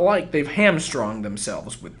not like they've hamstrung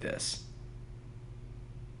themselves with this.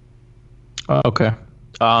 Okay.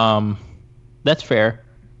 That's fair.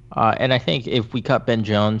 And I think if we cut Ben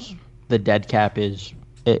Jones, the dead cap is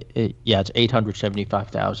it's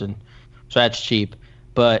 $875,000. So that's cheap.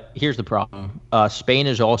 But here's the problem. Spain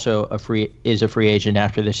is also a free agent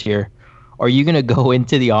after this year. Are you going to go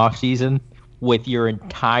into the offseason with your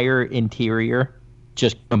entire interior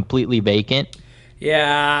just completely vacant?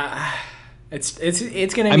 Yeah. It's going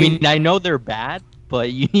to be... I mean, I know they're bad,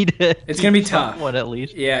 but you need to... It's going to be tough. One at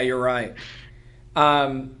least. Yeah, you're right.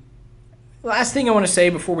 Last thing I want to say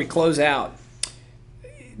before we close out.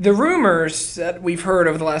 The rumors that we've heard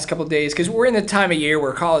over the last couple of days, because we're in the time of year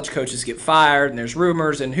where college coaches get fired, and there's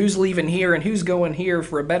rumors, and who's leaving here and who's going here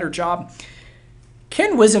for a better job.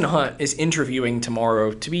 Ken Whisenhunt is interviewing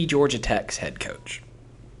tomorrow to be Georgia Tech's head coach.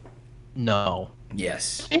 No.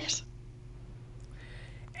 Yes. Yes.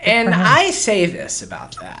 And I say this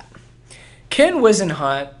about that. Ken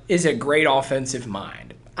Whisenhunt is a great offensive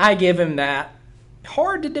mind. I give him that.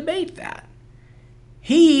 Hard to debate that.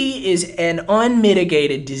 He is an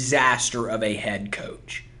unmitigated disaster of a head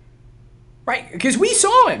coach. Right? Because we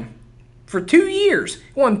saw him for 2 years.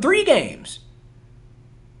 He won 3 games.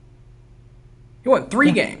 He won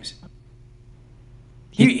 3 games.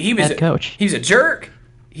 He was head coach. He was a jerk.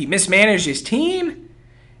 He mismanaged his team.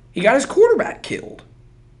 He got his quarterback killed.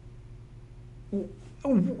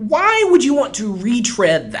 Why would you want to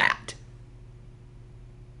retread that?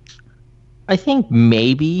 I think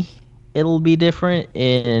maybe it'll be different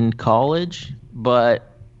in college,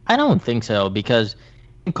 but I don't think so, because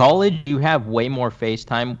in college you have way more face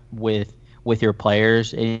time with your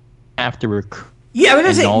players, and you have to recruit. Yeah, I was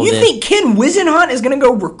gonna say, you think Ken Whisenhunt is going to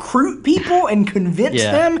go recruit people and convince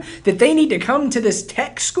them that they need to come to this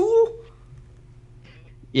tech school?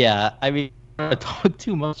 Yeah, I mean, I don't want to talk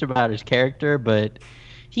too much about his character, but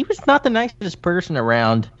he was not the nicest person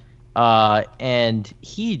around. And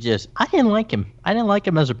I didn't like him. I didn't like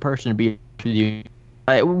him as a person, to be honest with you.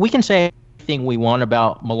 We can say everything we want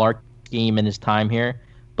about Mularkey's scheme and his time here,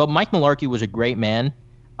 but Mike Mularkey was a great man.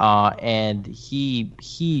 And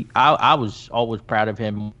I was always proud of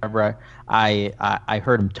him whenever I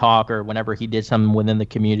heard him talk or whenever he did something within the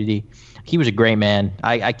community. He was a great man.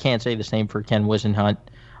 I can't say the same for Ken Whisenhunt.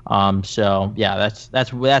 So yeah,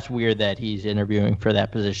 that's weird that he's interviewing for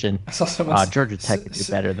that position. I saw Georgia Tech could do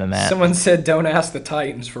better than that. Someone said, "Don't ask the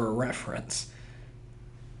Titans for a reference."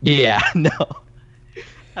 Yeah, no.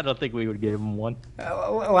 I don't think we would give him one.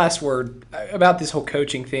 Last word about this whole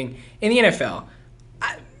coaching thing. In the NFL,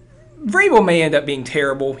 Vrabel may end up being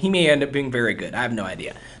terrible. He may end up being very good. I have no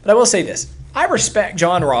idea. But I will say this. I respect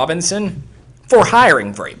John Robinson for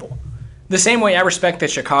hiring Vrabel. The same way I respect the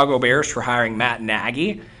Chicago Bears for hiring Matt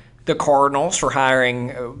Nagy, the Cardinals for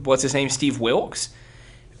hiring, Steve Wilks.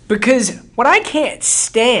 Because what I can't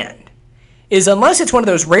stand is, unless it's one of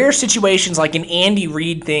those rare situations like an Andy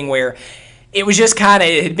Reid thing where it was just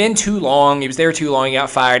it had been too long, he was there too long, he got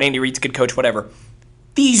fired, Andy Reid's a good coach, whatever.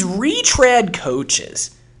 These retread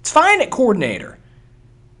coaches, it's fine at coordinator.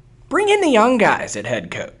 Bring in the young guys at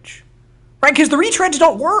head coach. Right? Because the retreads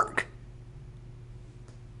don't work.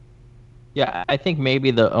 Yeah, I think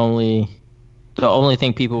maybe the only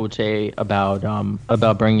thing people would say about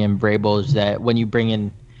bringing in Vrabel is that when you bring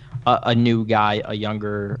in a new guy, a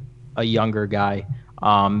younger guy,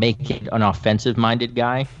 make it an offensive-minded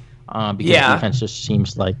guy, because defense just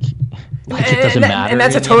seems like it doesn't matter. And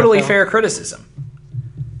that's a totally fair criticism.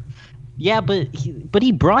 Yeah, but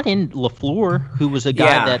he brought in LaFleur, who was a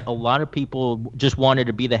guy that a lot of people just wanted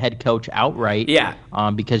to be the head coach outright. Yeah.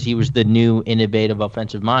 Because he was the new innovative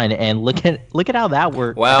offensive mind, and look at how that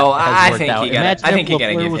worked. Well, I think you got to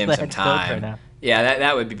give him some time. Right, yeah,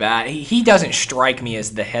 that would be bad. He doesn't strike me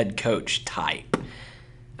as the head coach type.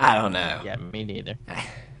 I don't know. Yeah, me neither.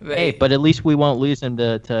 But at least we won't lose him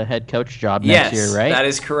to head coach job next year, right? That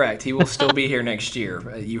is correct. He will still be here next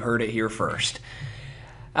year. You heard it here first.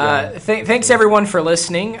 Thanks everyone for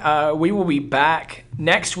listening. We will be back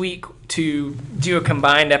next week to do a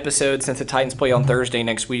combined episode since the Titans play on Thursday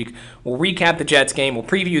next week. We'll recap the Jets game. We'll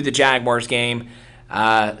preview the Jaguars game.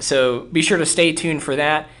 So be sure to stay tuned for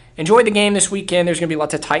that. Enjoy the game this weekend. There's going to be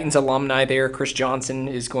lots of Titans alumni there. Chris Johnson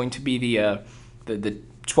is going to be the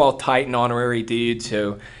 12th Titan honorary dude.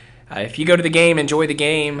 So if you go to the game, enjoy the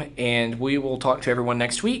game, and we will talk to everyone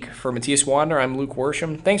next week. For Matthias Wadner, I'm Luke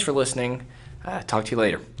Worsham. Thanks for listening. Talk to you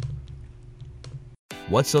later.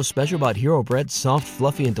 What's so special about Hero Bread's soft,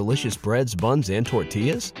 fluffy, and delicious breads, buns, and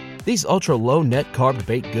tortillas? These ultra-low net-carb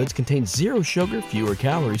baked goods contain zero sugar, fewer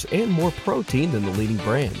calories, and more protein than the leading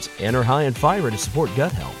brands, and are high in fiber to support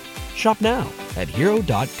gut health. Shop now at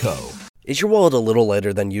Hero.co. Is your wallet a little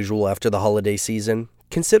lighter than usual after the holiday season?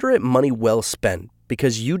 Consider it money well spent,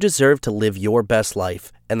 because you deserve to live your best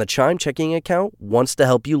life, and the Chime checking account wants to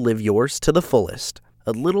help you live yours to the fullest.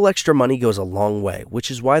 A little extra money goes a long way, which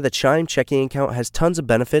is why the Chime checking account has tons of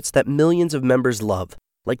benefits that millions of members love,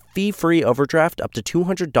 like fee-free overdraft up to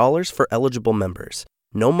 $200 for eligible members,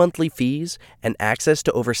 no monthly fees, and access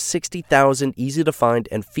to over 60,000 easy-to-find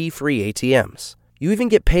and fee-free ATMs. You even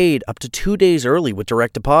get paid up to 2 days early with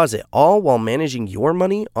direct deposit, all while managing your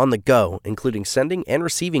money on the go, including sending and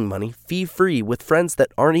receiving money fee-free with friends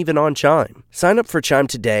that aren't even on Chime. Sign up for Chime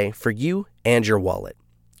today for you and your wallet.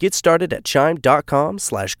 Get started at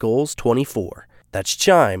chime.com/goals24. That's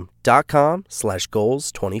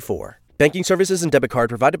chime.com/goals24. Banking services and debit card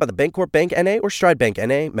provided by the Bancorp Bank N.A. or Stride Bank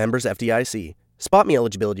N.A. members FDIC. Spot me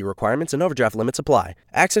eligibility requirements and overdraft limits apply.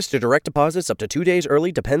 Access to direct deposits up to 2 days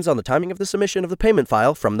early depends on the timing of the submission of the payment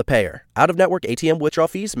file from the payer. Out-of-network ATM withdrawal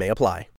fees may apply.